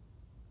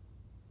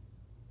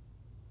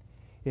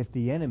 If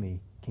the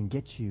enemy can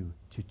get you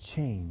to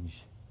change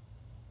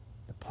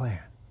the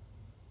plan,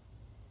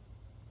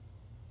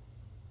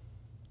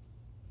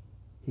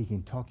 he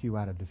can talk you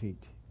out of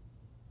defeat.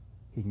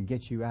 He can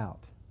get you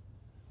out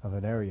of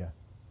an area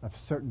of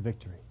certain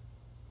victory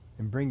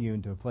and bring you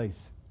into a place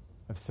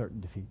of certain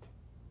defeat.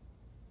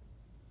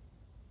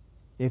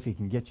 If he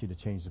can get you to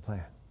change the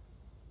plan.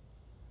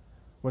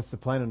 What's the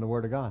plan in the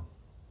Word of God?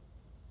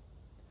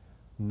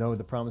 Know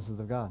the promises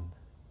of God.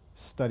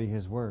 Study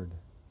His Word.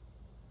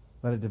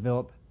 Let it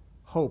develop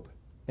hope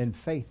and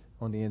faith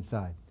on the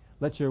inside.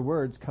 Let your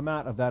words come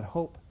out of that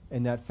hope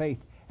and that faith,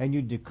 and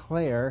you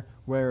declare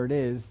where it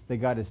is that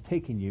God has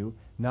taken you,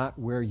 not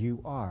where you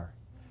are.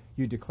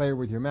 You declare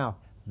with your mouth,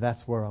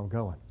 that's where I'm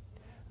going.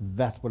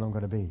 That's what I'm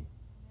going to be.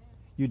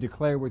 You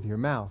declare with your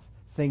mouth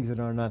things that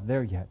are not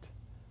there yet,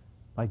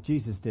 like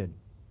Jesus did.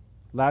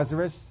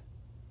 Lazarus,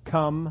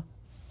 come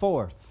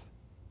forth.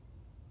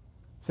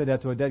 Said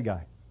that to a dead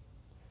guy.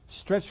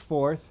 Stretch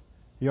forth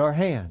your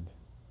hand.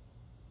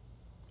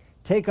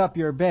 Take up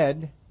your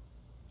bed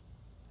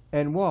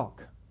and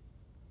walk.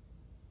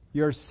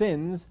 Your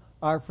sins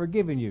are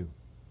forgiven you.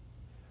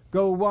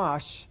 Go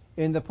wash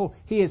in the pool.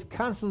 He is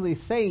constantly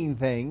saying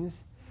things,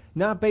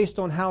 not based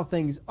on how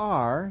things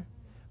are,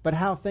 but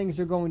how things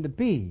are going to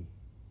be.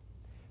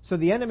 So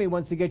the enemy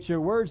wants to get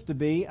your words to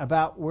be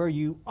about where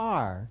you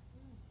are,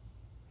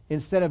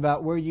 instead of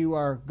about where you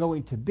are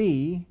going to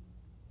be.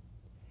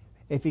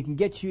 If he can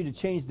get you to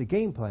change the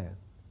game plan,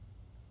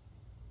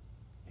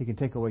 he can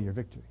take away your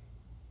victory.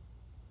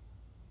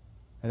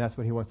 And that's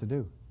what he wants to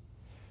do.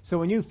 So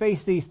when you face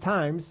these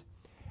times,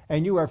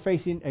 and you are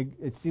facing,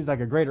 it seems like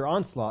a greater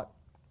onslaught,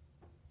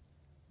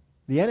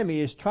 the enemy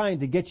is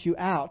trying to get you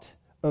out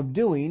of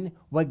doing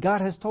what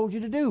God has told you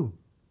to do.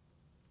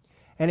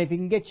 And if he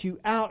can get you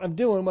out of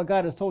doing what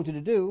God has told you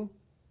to do,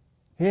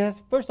 he has,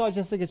 first of all,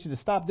 just to get you to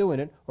stop doing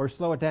it or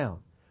slow it down.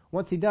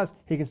 Once he does,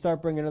 he can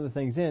start bringing other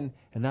things in,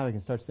 and now he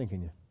can start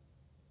sinking you.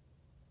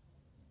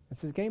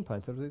 That's his game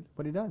plan. That's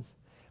what he does.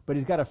 But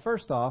he's got to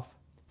first off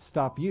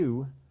stop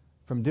you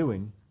from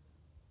doing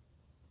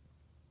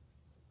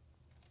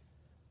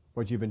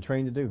what you've been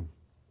trained to do.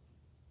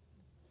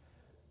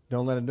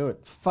 Don't let him do it.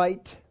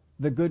 Fight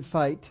the good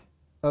fight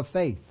of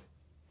faith.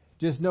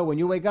 Just know when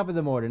you wake up in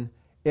the morning,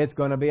 it's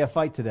going to be a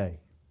fight today,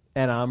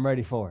 and I'm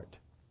ready for it.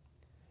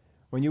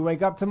 When you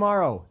wake up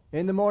tomorrow,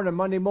 in the morning,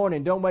 Monday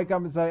morning, don't wake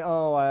up and say,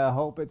 oh, I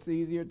hope it's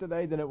easier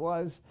today than it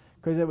was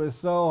because it was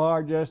so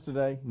hard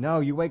yesterday.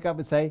 No, you wake up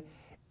and say,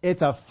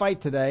 it's a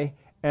fight today,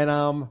 and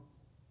I'm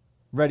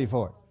ready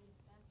for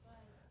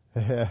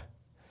it.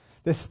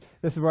 This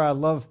is where I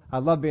love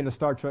being a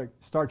Star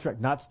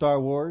Trek, not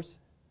Star Wars,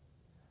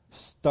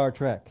 Star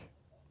Trek.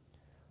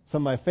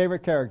 Some of my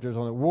favorite characters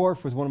on it.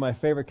 Worf was one of my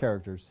favorite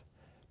characters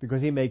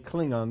because he made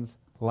Klingons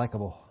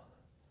likable.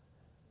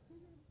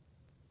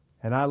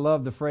 And I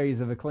love the phrase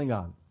of a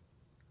Klingon.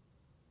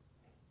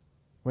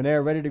 When they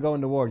are ready to go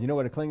into war, you know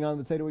what a Klingon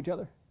would say to each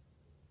other?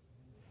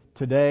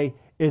 Today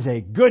is a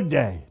good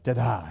day to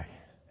die.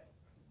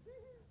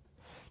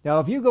 Now,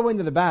 if you go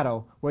into the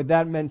battle with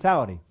that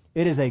mentality,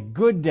 it is a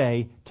good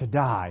day to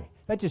die.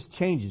 That just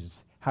changes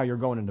how you're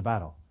going into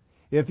battle.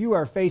 If you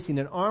are facing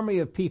an army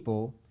of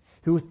people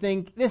who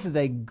think this is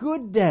a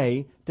good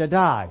day to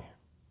die,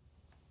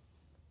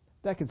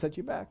 that can set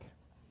you back.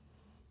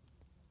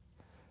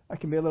 That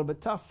can be a little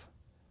bit tough.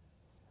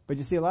 But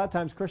you see, a lot of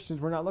times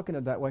Christians, we're not looking at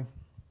it that way.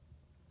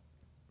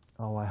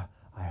 Oh, I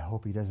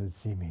hope he doesn't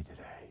see me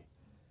today.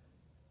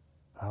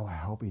 Oh, I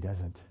hope he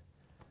doesn't.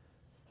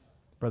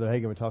 Brother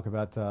Hagin would talk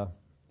about,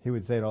 he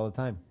would say it all the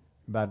time,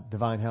 about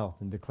divine health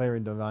and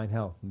declaring divine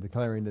health and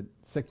declaring that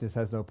sickness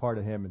has no part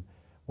of him. And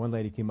one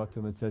lady came up to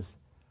him and says,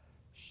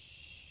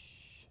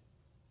 shh,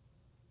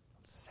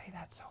 don't say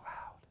that so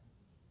loud.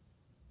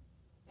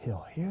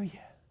 He'll hear you.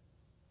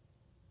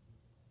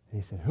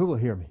 And he said, who will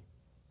hear me?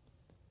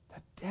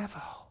 The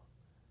devil.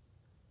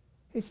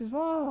 He says,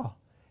 well,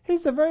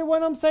 he's the very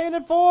one I'm saying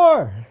it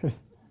for.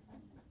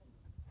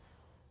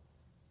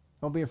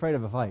 Don't be afraid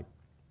of a fight.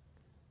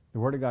 The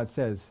Word of God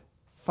says,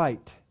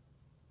 fight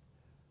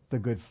the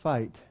good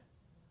fight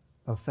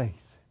of faith.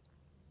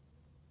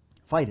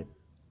 Fight it.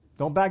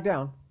 Don't back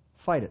down.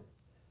 Fight it.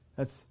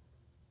 That's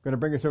going to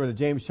bring us over to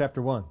James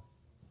chapter 1.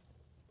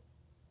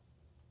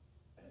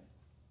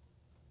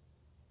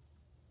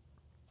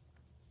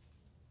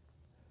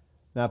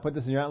 Now, I put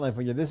this in your outline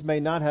for you. This may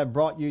not have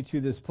brought you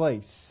to this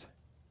place,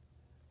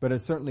 but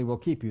it certainly will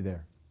keep you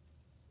there.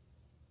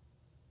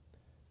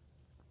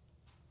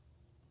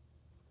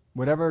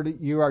 Whatever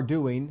you are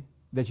doing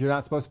that you're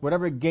not supposed to,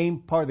 whatever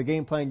part of the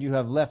game plan you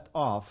have left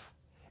off,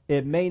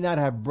 it may not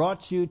have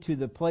brought you to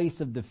the place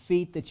of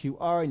defeat that you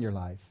are in your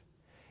life.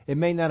 It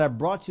may not have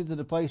brought you to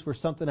the place where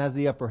something has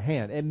the upper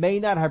hand. It may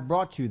not have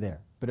brought you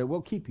there, but it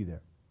will keep you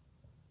there.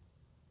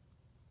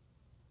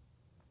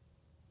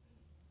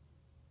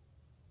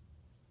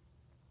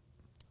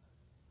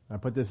 I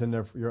put this in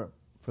there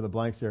for the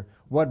blanks here.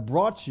 What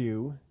brought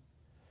you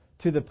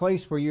to the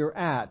place where you're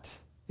at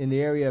in the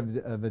area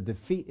of a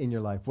defeat in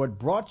your life? What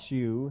brought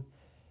you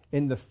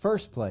in the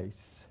first place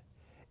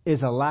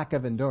is a lack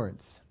of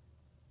endurance.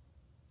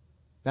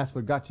 That's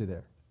what got you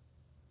there.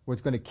 What's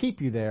going to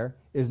keep you there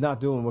is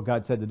not doing what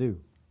God said to do.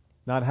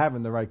 Not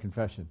having the right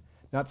confession.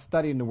 Not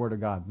studying the Word of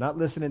God. Not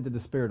listening to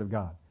the Spirit of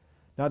God.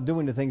 Not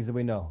doing the things that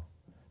we know.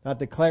 Not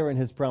declaring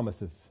His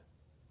promises.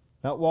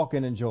 Not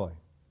walking in joy.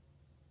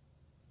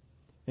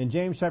 In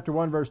James chapter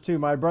 1 verse 2,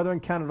 my brethren,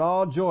 count it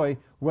all joy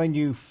when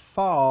you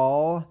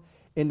fall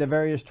into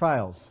various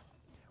trials.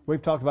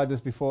 We've talked about this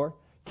before.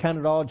 Count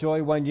it all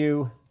joy when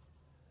you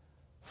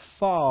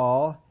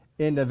fall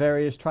into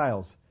various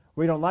trials.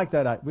 We don't like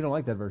that. We don't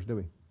like that verse, do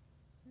we?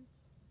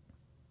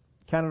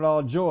 Count it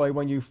all joy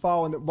when you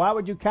fall. Why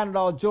would you count it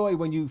all joy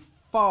when you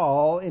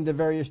fall into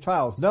various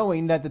trials?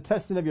 Knowing that the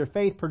testing of your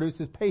faith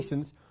produces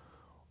patience,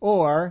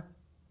 or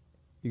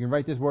you can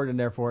write this word in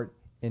there for it,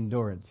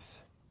 endurance.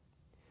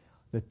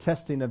 The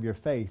testing of your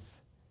faith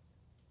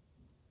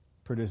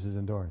produces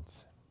endurance.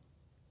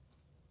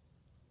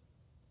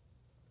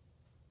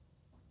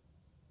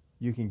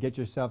 You can get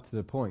yourself to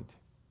the point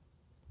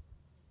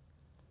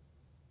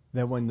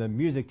that when the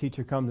music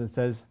teacher comes and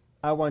says,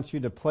 I want you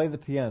to play the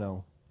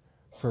piano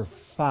for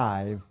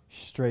 5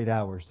 straight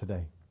hours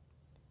today.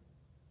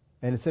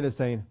 And instead of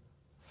saying,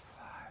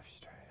 5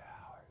 straight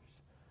hours.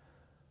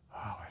 Oh,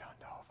 I don't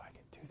know if I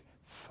can do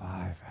that.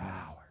 5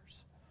 hours.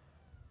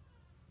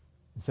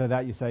 Instead of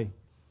that, you say,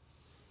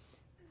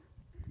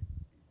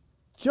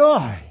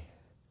 joy!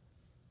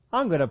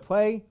 I'm going to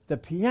play the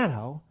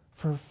piano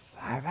for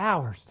 5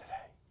 hours today.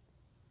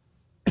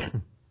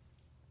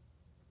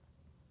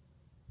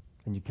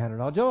 And you count it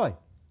all joy.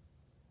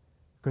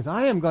 Because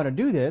I am going to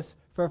do this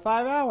for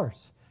 5 hours.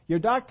 Your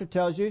doctor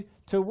tells you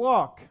to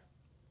walk.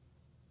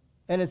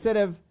 And instead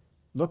of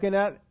looking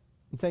at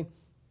and saying,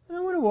 I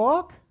don't want to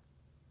walk.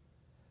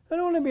 I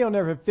don't want to be on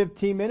there for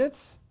 15 minutes.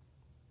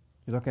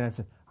 You're looking at it and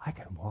saying, I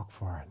can walk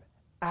for an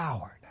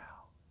hour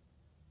now.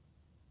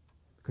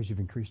 Because you've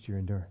increased your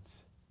endurance.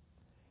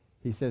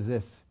 He says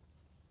this,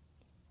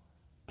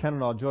 count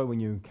it all joy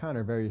when you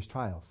encounter various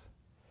trials.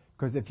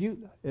 Because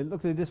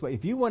look at it this way,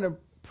 if you want to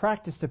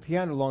practice the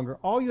piano longer,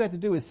 all you have to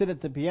do is sit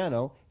at the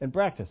piano and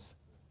practice.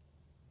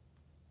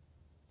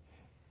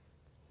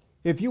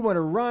 If you want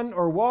to run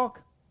or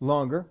walk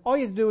longer, all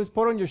you have to do is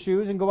put on your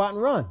shoes and go out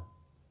and run.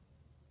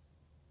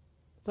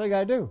 That's all you got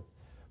to do.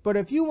 But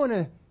if you want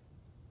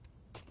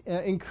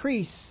to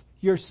increase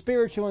your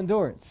spiritual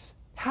endurance,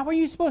 how are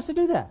you supposed to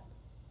do that?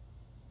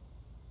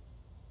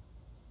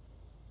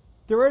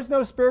 There is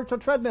no spiritual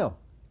treadmill.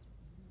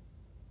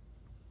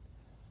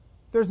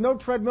 There's no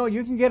treadmill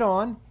you can get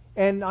on,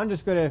 and I'm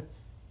just going to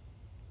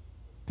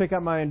pick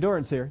up my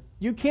endurance here.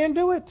 You can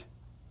do it.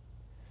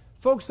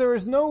 Folks, there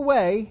is no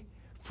way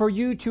for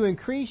you to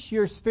increase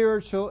your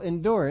spiritual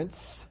endurance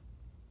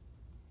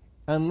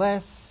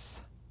unless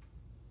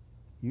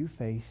you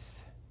face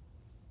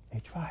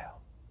a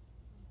trial.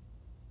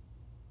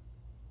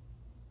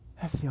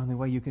 That's the only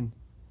way you can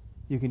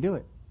do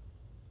it.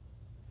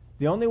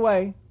 The only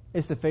way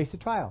is to face a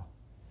trial.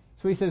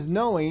 So he says,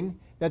 knowing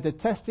that the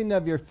testing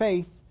of your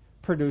faith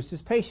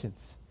produces patience.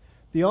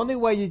 The only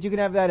way that you can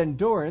have that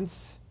endurance,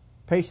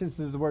 patience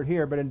is the word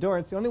here, but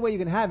endurance, the only way you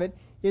can have it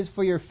is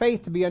for your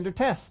faith to be under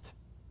test.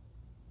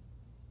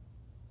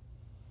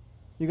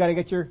 You got to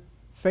get your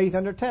faith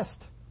under test.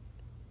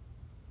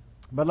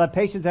 But let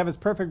patience have its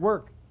perfect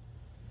work,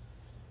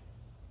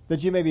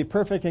 that you may be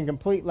perfect and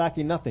complete,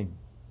 lacking nothing.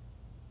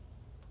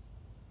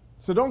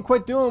 So don't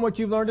quit doing what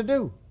you've learned to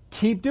do.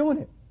 Keep doing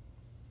it.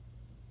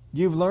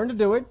 You've learned to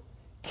do it.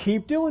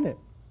 Keep doing it.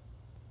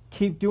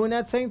 Keep doing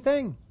that same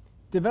thing.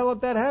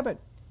 Develop that habit.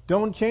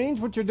 Don't change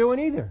what you're doing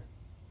either.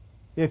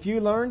 If you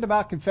learned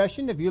about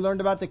confession, if you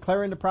learned about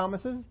declaring the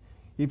promises,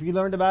 if you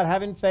learned about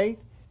having faith,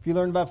 if you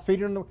learned about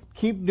feeding,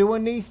 keep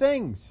doing these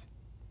things.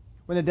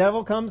 When the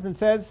devil comes and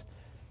says,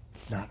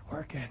 it's not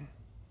working,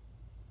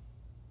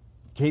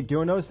 keep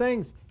doing those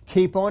things.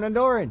 Keep on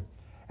enduring.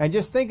 And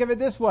just think of it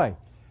this way.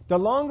 The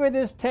longer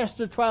this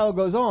test or trial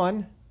goes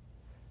on,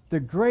 the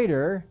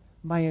greater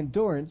my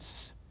endurance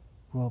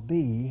will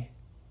be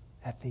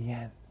at the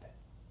end.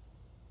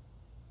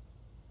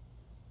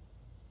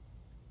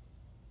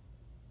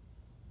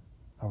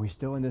 Are we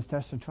still in this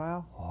test and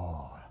trial?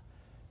 Oh,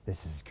 this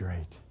is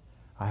great.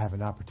 I have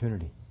an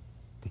opportunity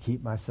to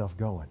keep myself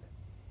going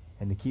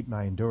and to keep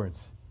my endurance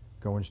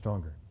going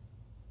stronger.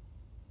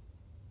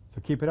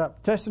 So keep it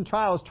up. Tests and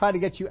trials try to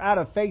get you out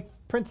of faith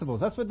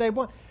principles. That's what they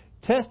want.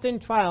 Tests and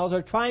trials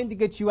are trying to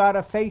get you out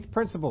of faith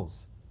principles.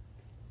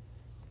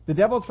 The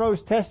devil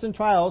throws tests and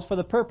trials for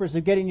the purpose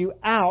of getting you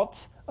out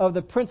of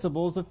the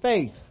principles of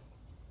faith.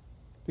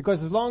 Because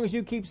as long as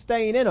you keep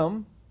staying in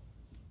them,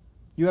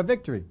 you have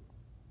victory.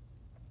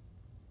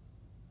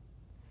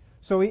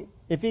 So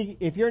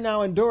if you're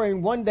now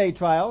enduring 1-day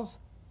trials,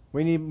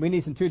 we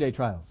need some 2-day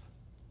trials.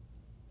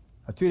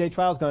 A 2-day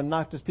trial is going to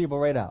knock these people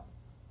right out.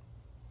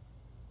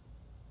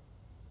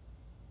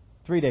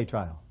 3-day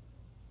trial,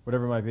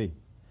 whatever it might be.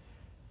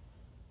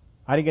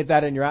 I didn't get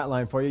that in your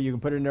outline for you. You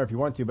can put it in there if you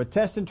want to. But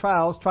tests and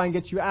trials try and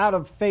get you out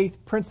of faith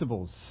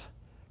principles.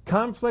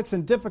 Conflicts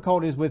and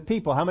difficulties with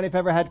people. How many have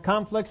ever had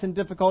conflicts and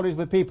difficulties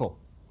with people?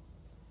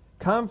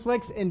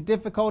 Conflicts and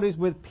difficulties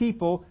with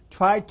people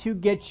try to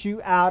get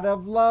you out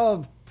of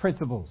love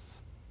principles.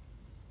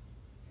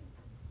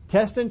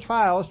 Tests and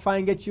trials try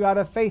and get you out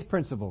of faith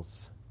principles.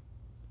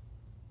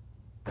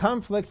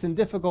 Conflicts and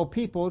difficult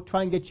people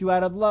try and get you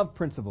out of love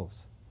principles.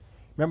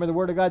 Remember the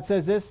Word of God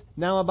says this,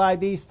 now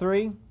abide these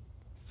three,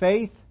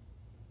 faith,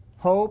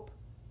 hope,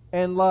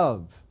 and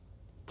love.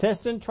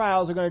 Tests and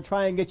trials are going to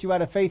try and get you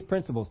out of faith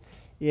principles.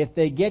 If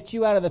they get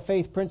you out of the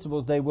faith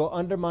principles, they will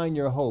undermine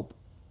your hope.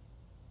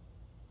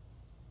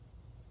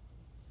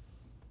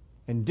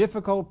 And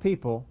difficult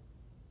people,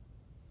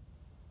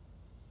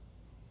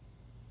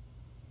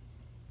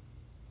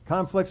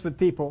 conflicts with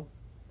people,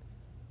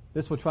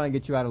 this will try and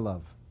get you out of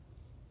love.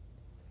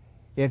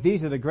 If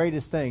these are the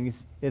greatest things,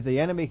 if the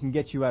enemy can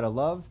get you out of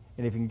love,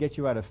 and if he can get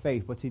you out of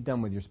faith, what's he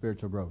done with your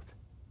spiritual growth?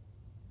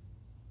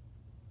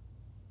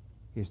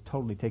 He's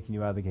totally taken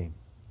you out of the game.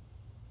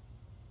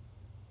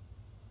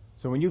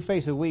 So when you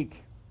face a week,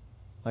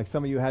 like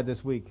some of you had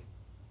this week,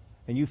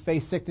 and you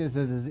face sickness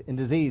and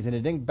disease, and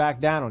it didn't back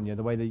down on you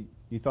the way that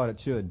you thought it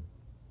should,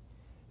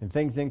 and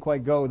things didn't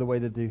quite go the way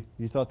that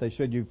you thought they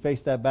should, you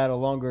faced that battle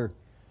longer.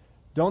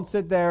 Don't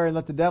sit there and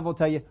let the devil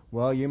tell you,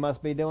 well, you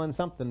must be doing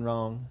something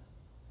wrong.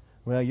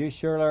 Well, you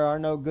surely are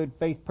no good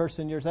faith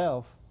person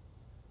yourself.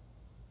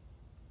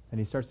 And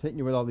he starts hitting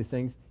you with all these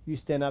things. You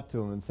stand up to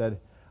him and said,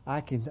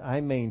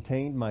 I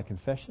maintained my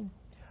confession.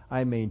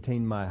 I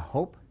maintained my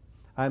hope.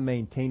 I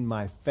maintained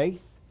my faith.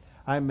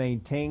 I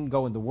maintained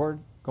going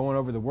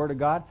over the Word of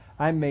God.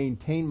 I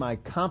maintained my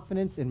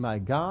confidence in my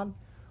God.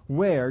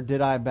 Where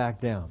did I back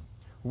down?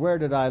 Where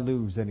did I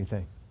lose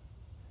anything?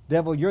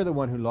 Devil, you're the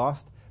one who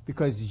lost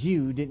because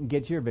you didn't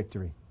get your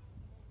victory.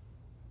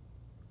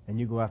 And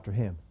you go after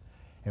him.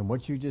 And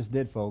what you just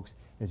did, folks,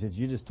 is that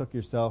you just took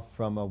yourself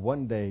from a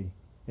 1-day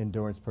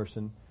endurance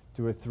person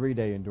to a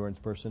 3-day endurance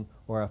person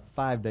or a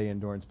 5-day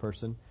endurance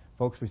person.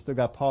 Folks, we still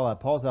got Paul out.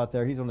 Paul's out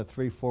there. He's on a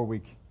 3-4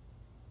 week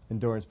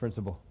endurance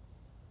principle.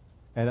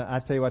 And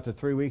I tell you what, after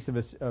 3 weeks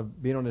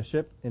of being on a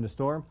ship in a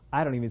storm,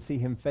 I don't even see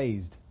him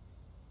phased.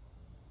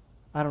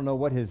 I don't know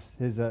what his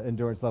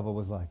endurance level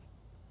was like.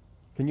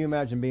 Can you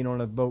imagine being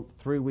on a boat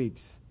 3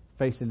 weeks,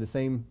 facing the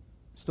same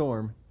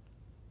storm,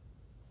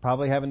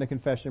 probably having the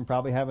confession,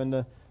 probably having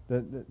the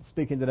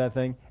speaking to that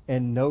thing,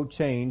 and no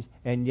change,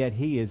 and yet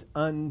he is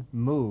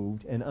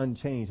unmoved and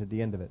unchanged at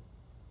the end of it?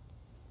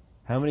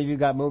 How many of you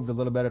got moved a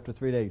little bit after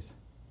 3 days?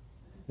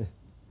 So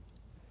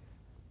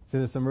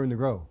there's some room to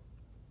grow.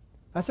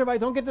 I said, everybody,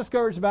 don't get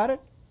discouraged about it.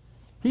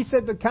 He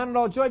said to count it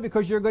all joy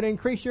because you're going to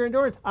increase your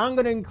endurance. I'm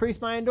going to increase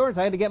my endurance.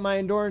 I had to get my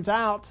endurance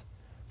out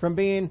from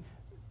being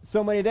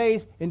so many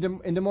days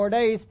into more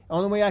days. The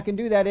only way I can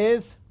do that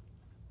is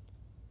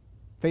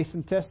face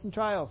some tests and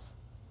trials.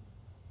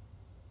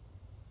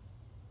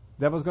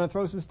 The devil's going to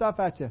throw some stuff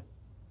at you.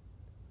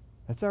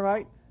 That's all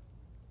right.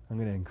 I'm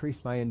going to increase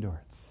my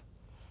endurance.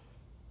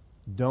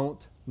 Don't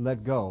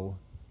let go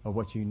of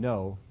what you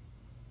know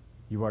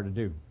you are to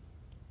do.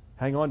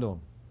 Hang on to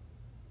them.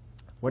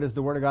 What has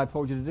the Word of God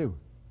told you to do?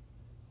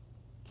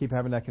 Keep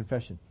having that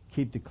confession.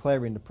 Keep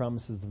declaring the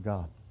promises of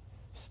God.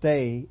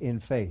 Stay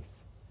in faith.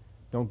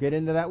 Don't get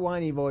into that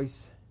whiny voice.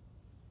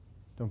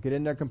 Don't get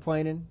in there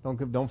complaining.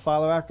 Don't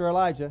follow after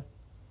Elijah.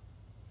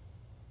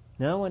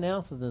 No one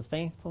else is as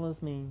faithful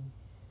as me.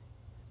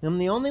 I'm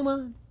the only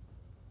one.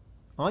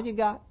 All you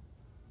got.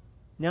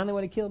 Now they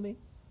want to kill me.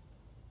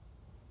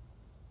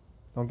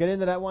 Don't get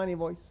into that whiny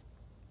voice.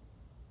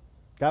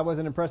 God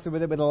wasn't impressed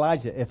with it with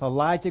Elijah. If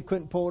Elijah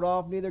couldn't pull it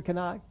off, neither can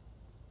I.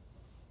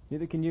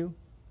 Neither can you.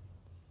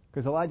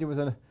 Because Elijah was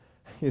a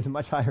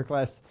much higher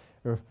class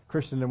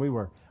Christian than we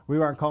were. We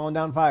weren't calling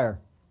down fire.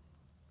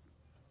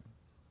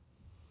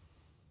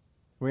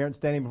 We aren't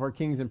standing before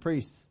kings and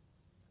priests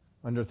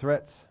under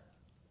threats.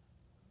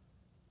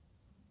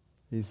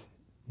 He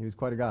was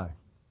quite a guy.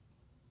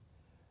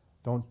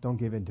 Don't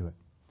give in to it.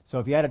 So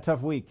if you had a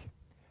tough week,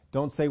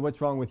 don't say,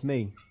 what's wrong with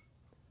me?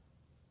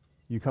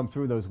 You come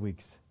through those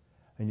weeks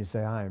and you say,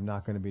 I am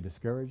not going to be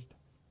discouraged.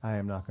 I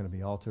am not going to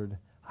be altered.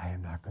 I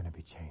am not going to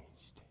be changed.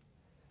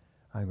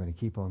 I'm going to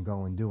keep on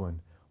going doing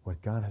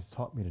what God has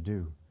taught me to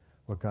do,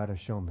 what God has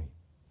shown me.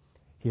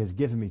 He has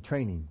given me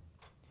training.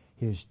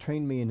 He has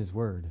trained me in His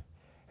Word.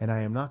 And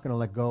I am not going to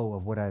let go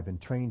of what I have been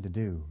trained to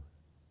do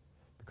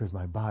because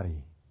my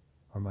body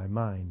or my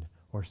mind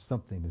or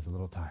something is a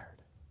little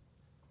tired.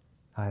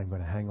 I am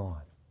going to hang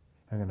on.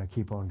 I'm going to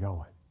keep on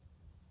going.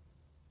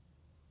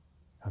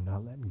 I'm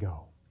not letting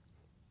go.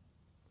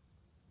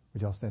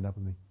 Would y'all stand up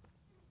with me?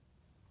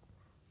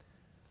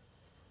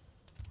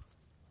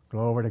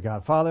 Glory to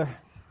God. Father,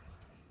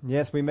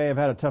 yes, we may have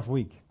had a tough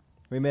week.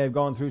 We may have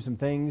gone through some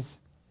things,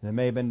 and it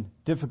may have been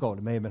difficult.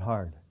 It may have been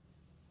hard.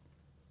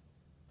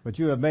 But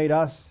you have made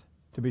us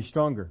to be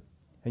stronger.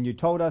 And you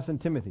told us in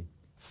Timothy,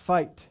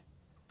 fight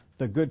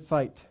the good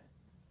fight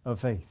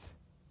of faith.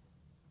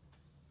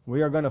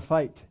 We are going to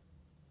fight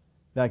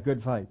that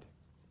good fight.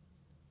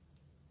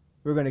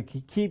 We're going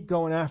to keep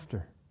going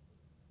after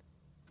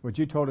what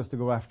you told us to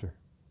go after.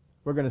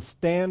 We're going to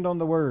stand on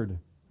the Word.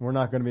 We're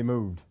not going to be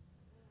moved.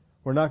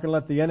 We're not going to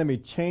let the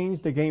enemy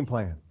change the game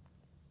plan.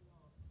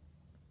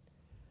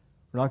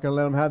 We're not going to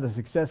let him have the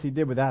success he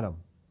did with Adam.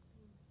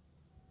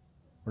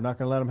 We're not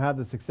going to let him have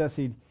the success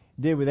he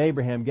did with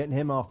Abraham, getting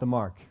him off the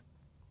mark.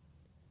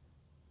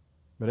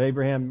 But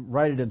Abraham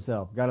righted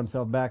himself, got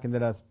himself back into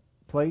that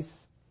place,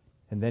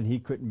 and then he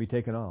couldn't be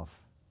taken off.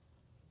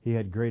 He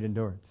had great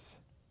endurance.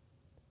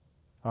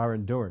 Our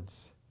endurance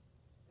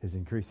is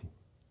increasing.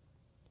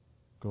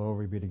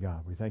 Glory be to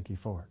God. We thank you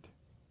for it.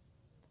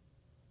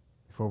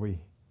 Before we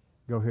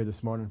go here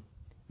this morning,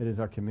 it is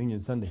our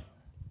Communion Sunday.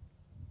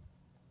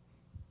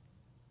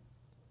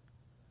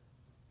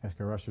 Ask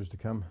our ushers to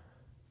come.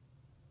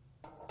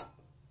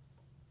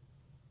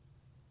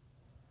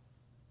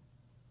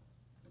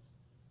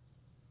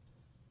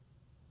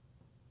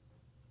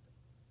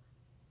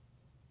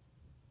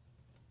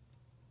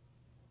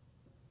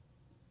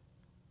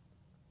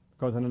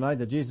 Because on the night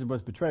that Jesus was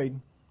betrayed,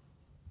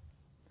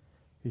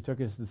 He took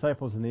His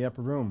disciples in the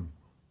upper room.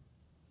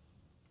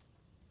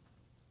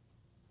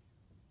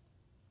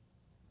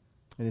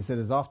 And He said,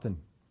 as often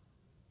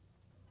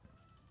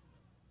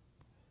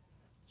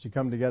as you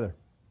come together,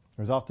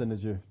 or as often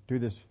as you do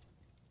this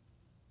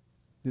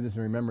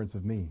in remembrance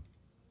of me.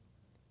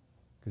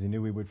 Because He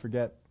knew we would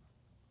forget.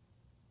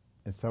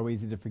 It's so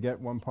easy to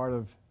forget one part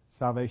of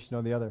salvation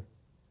or the other.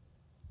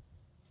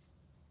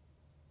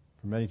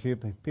 For many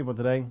people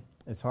today,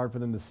 it's hard for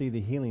them to see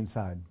the healing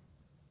side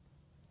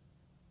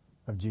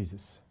of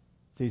Jesus.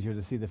 It's easier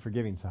to see the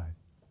forgiving side.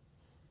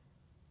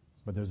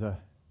 But there's a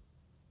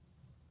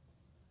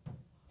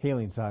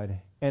healing side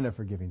and a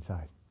forgiving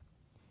side.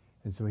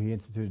 And so He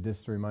instituted this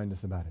to remind us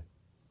about it.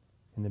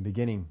 In the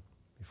beginning,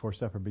 before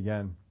supper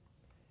began,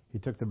 He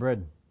took the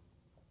bread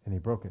and He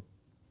broke it.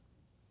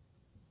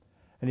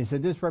 And He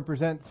said, this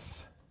represents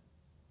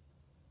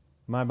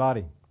my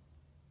body,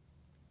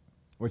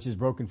 which is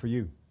broken for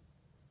you.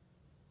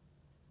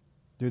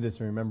 Do this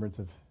in remembrance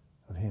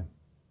of Him.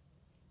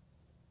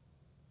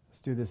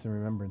 Let's do this in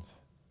remembrance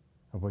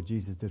of what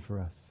Jesus did for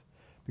us.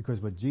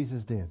 Because what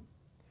Jesus did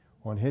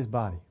on His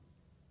body,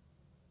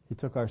 He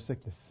took our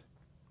sickness.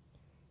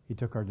 He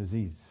took our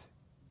disease.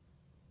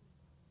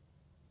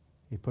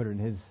 He put it in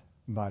His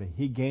body.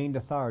 He gained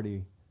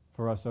authority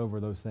for us over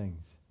those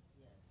things.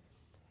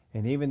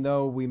 And even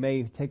though we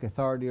may take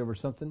authority over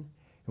something,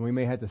 and we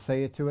may have to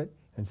say it to it,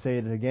 and say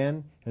it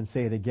again, and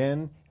say it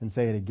again, and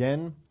say it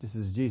again, just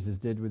as Jesus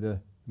did with the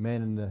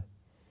man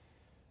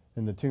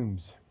in the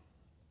tombs.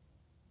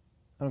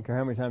 I don't care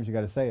how many times you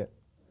got to say it.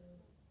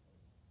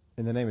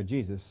 In the name of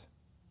Jesus,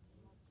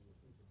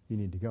 you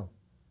need to go.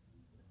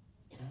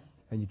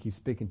 And you keep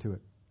speaking to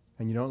it.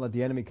 And you don't let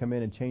the enemy come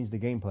in and change the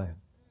game plan.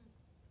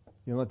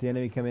 You don't let the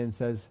enemy come in and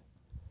says,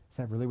 is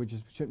that really what you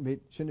shouldn't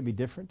it be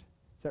different?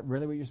 Is that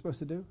really what you're supposed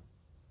to do?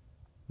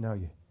 No,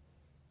 you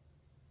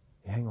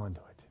hang on to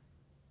it.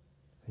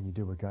 And you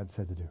do what God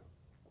said to do.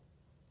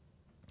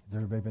 Has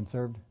everybody been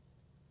served?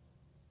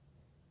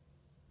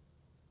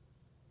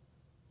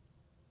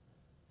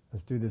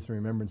 Let's do this in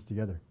remembrance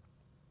together.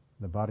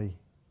 The body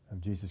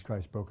of Jesus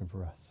Christ broken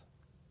for us.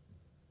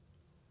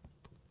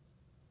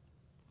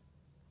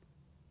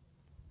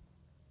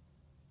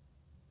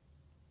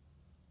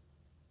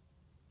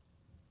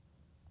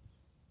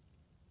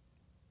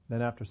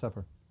 Then after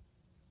supper,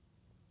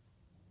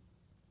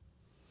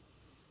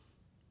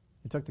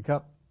 He took the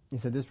cup. He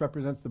said, this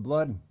represents the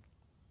blood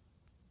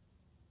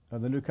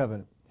of the new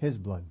covenant, His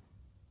blood.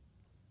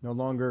 No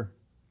longer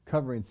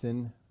covering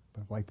sin,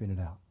 but wiping it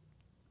out.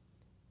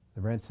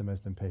 The ransom has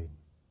been paid.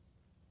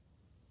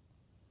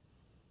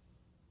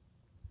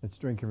 Let's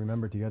drink and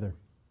remember together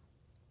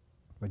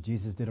what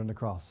Jesus did on the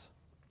cross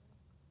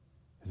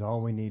is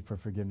all we need for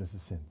forgiveness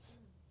of sins.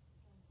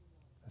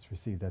 Let's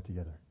receive that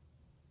together.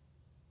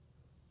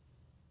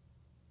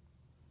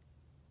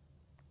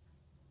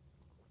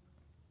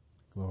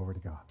 Glory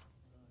to God.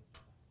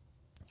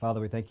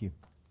 Father, we thank you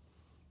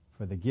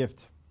for the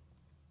gift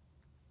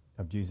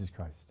of Jesus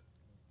Christ.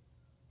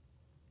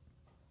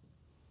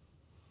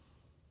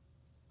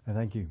 I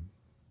thank you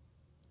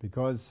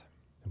because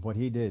of what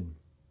He did,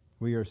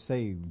 we are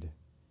saved,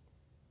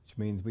 which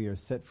means we are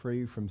set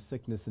free from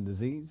sickness and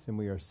disease, and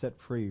we are set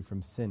free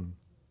from sin.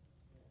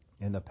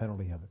 and the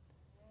penalty of it.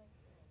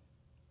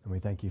 And we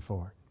thank you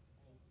for it.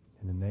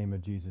 In the name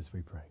of Jesus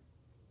we pray.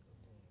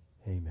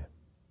 Amen.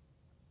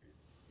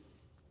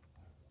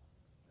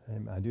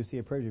 And I do see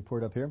a praise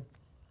report up here.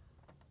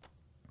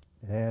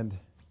 And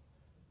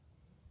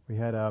we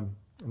had a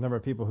number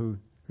of people who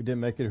didn't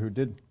make it, who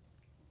did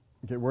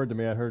get word to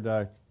me. I heard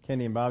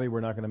Kenny and Bobby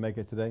were not going to make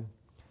it today.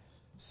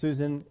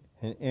 Susan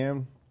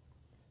and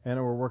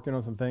Anna were working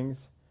on some things,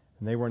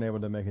 and they weren't able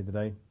to make it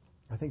today.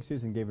 I think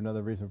Susan gave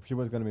another reason. She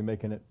was going to be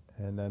making it,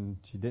 and then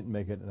she didn't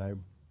make it, and I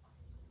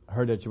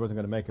heard that she wasn't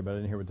going to make it, but I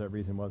didn't hear what that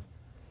reason was.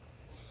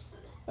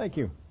 Thank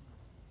you.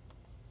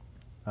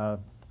 I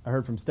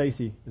heard from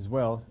Stacy as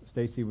well.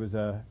 Stacy was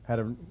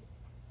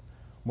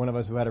one of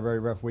us who had a very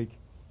rough week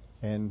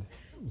and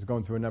was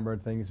going through a number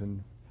of things,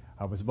 and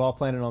I was all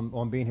planning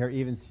on being here.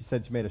 Even she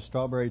said she made a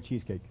strawberry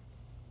cheesecake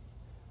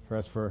for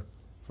us for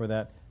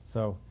that.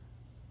 So,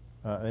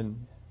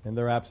 in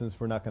their absence,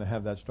 we're not going to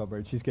have that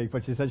strawberry cheesecake,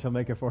 but she said she'll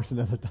make it for us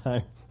another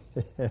time.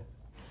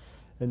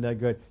 Isn't that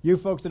good? You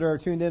folks that are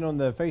tuned in on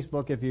the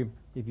Facebook, if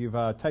you've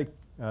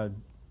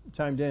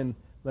chimed in,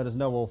 let us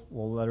know.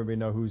 We'll let everybody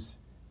know who's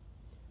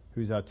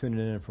tuning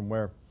in and from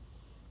where.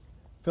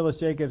 Phyllis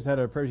Jacobs had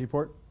a praise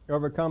report.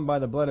 Overcome by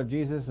the blood of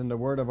Jesus and the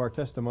word of our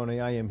testimony,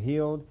 I am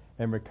healed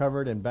and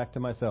recovered and back to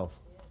myself.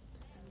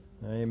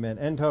 Amen.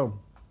 Ento,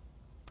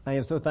 I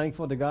am so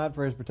thankful to God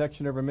for His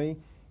protection over me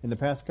in the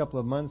past couple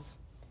of months.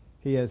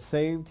 He has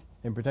saved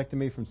and protected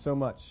me from so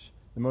much.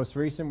 The most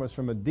recent was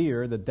from a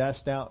deer that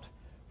dashed out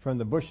from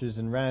the bushes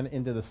and ran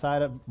into the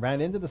side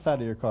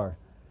of your car.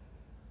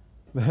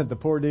 The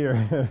poor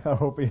deer. I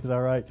hope he is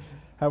all right.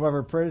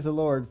 However, praise the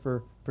Lord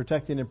for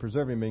protecting and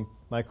preserving me.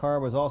 My car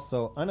was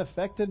also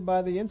unaffected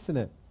by the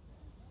incident.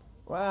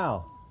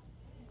 Wow.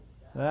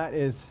 That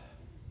is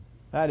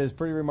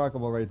pretty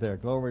remarkable right there.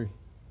 Glory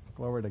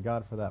to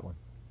God for that one.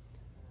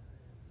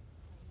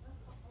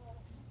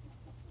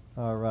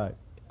 All right.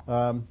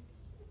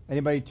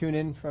 Anybody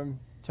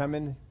chime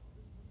in?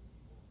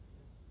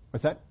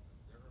 What's that?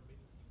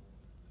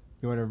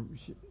 You want to? Miriam,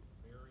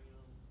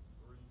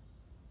 Bruce,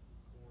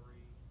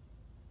 Corey,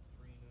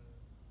 Trina,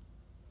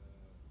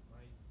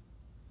 Mike,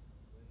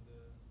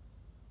 Linda,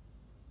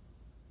 and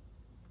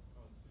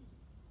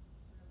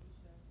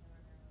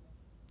Susan.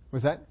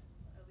 What's that?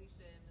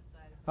 Alicia and Miss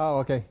Ida. Oh,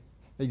 okay.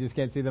 You just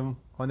can't see them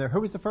on there.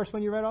 Who was the first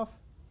one you read off?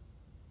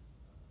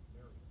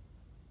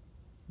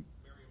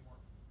 Miriam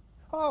Martin.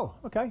 Oh,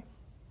 okay.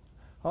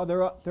 Oh,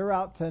 they're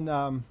out in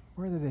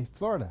where are they?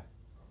 Florida.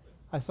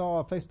 I saw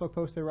a Facebook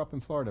post they were up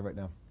in Florida right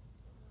now.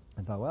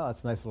 I thought, well,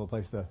 that's a nice little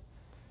place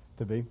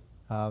to be.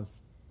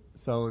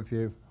 So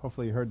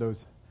hopefully you heard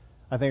those.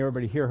 I think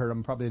everybody here heard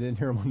them. Probably didn't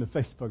hear them on the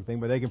Facebook thing,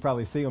 but they can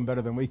probably see them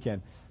better than we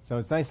can. So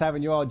it's nice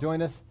having you all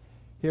join us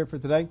here for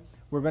today.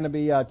 We're going to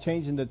be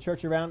changing the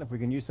church around. If we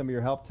can use some of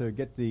your help to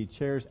get the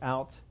chairs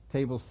out,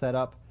 tables set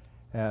up.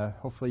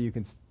 Hopefully you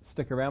can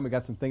stick around. We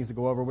got some things to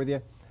go over with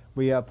you.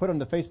 We put on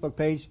the Facebook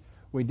page.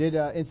 We did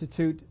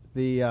institute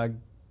the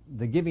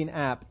giving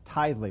app,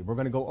 Tithely. We're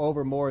going to go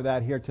over more of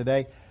that here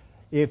today.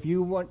 If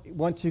you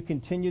want to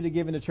continue to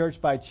give in the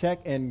church by check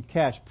and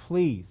cash,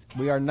 please.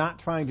 We are not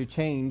trying to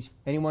change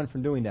anyone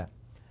from doing that.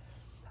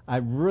 I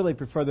really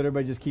prefer that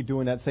everybody just keep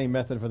doing that same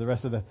method for the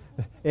rest of it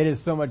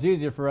is so much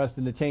easier for us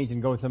than to change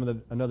and go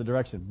in another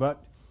direction.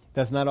 But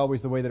that's not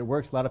always the way that it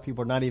works. A lot of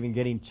people are not even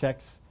getting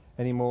checks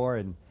anymore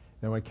and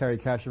they want to carry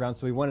cash around.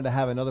 So we wanted to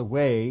have another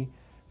way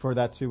for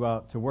that to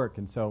work.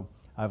 And so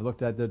I've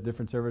looked at the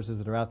different services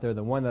that are out there.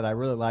 The one that I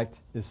really liked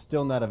is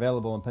still not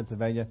available in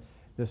Pennsylvania.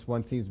 This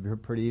one seems to be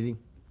pretty easy.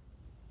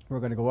 We're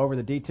going to go over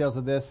the details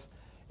of this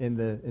in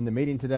the meeting today.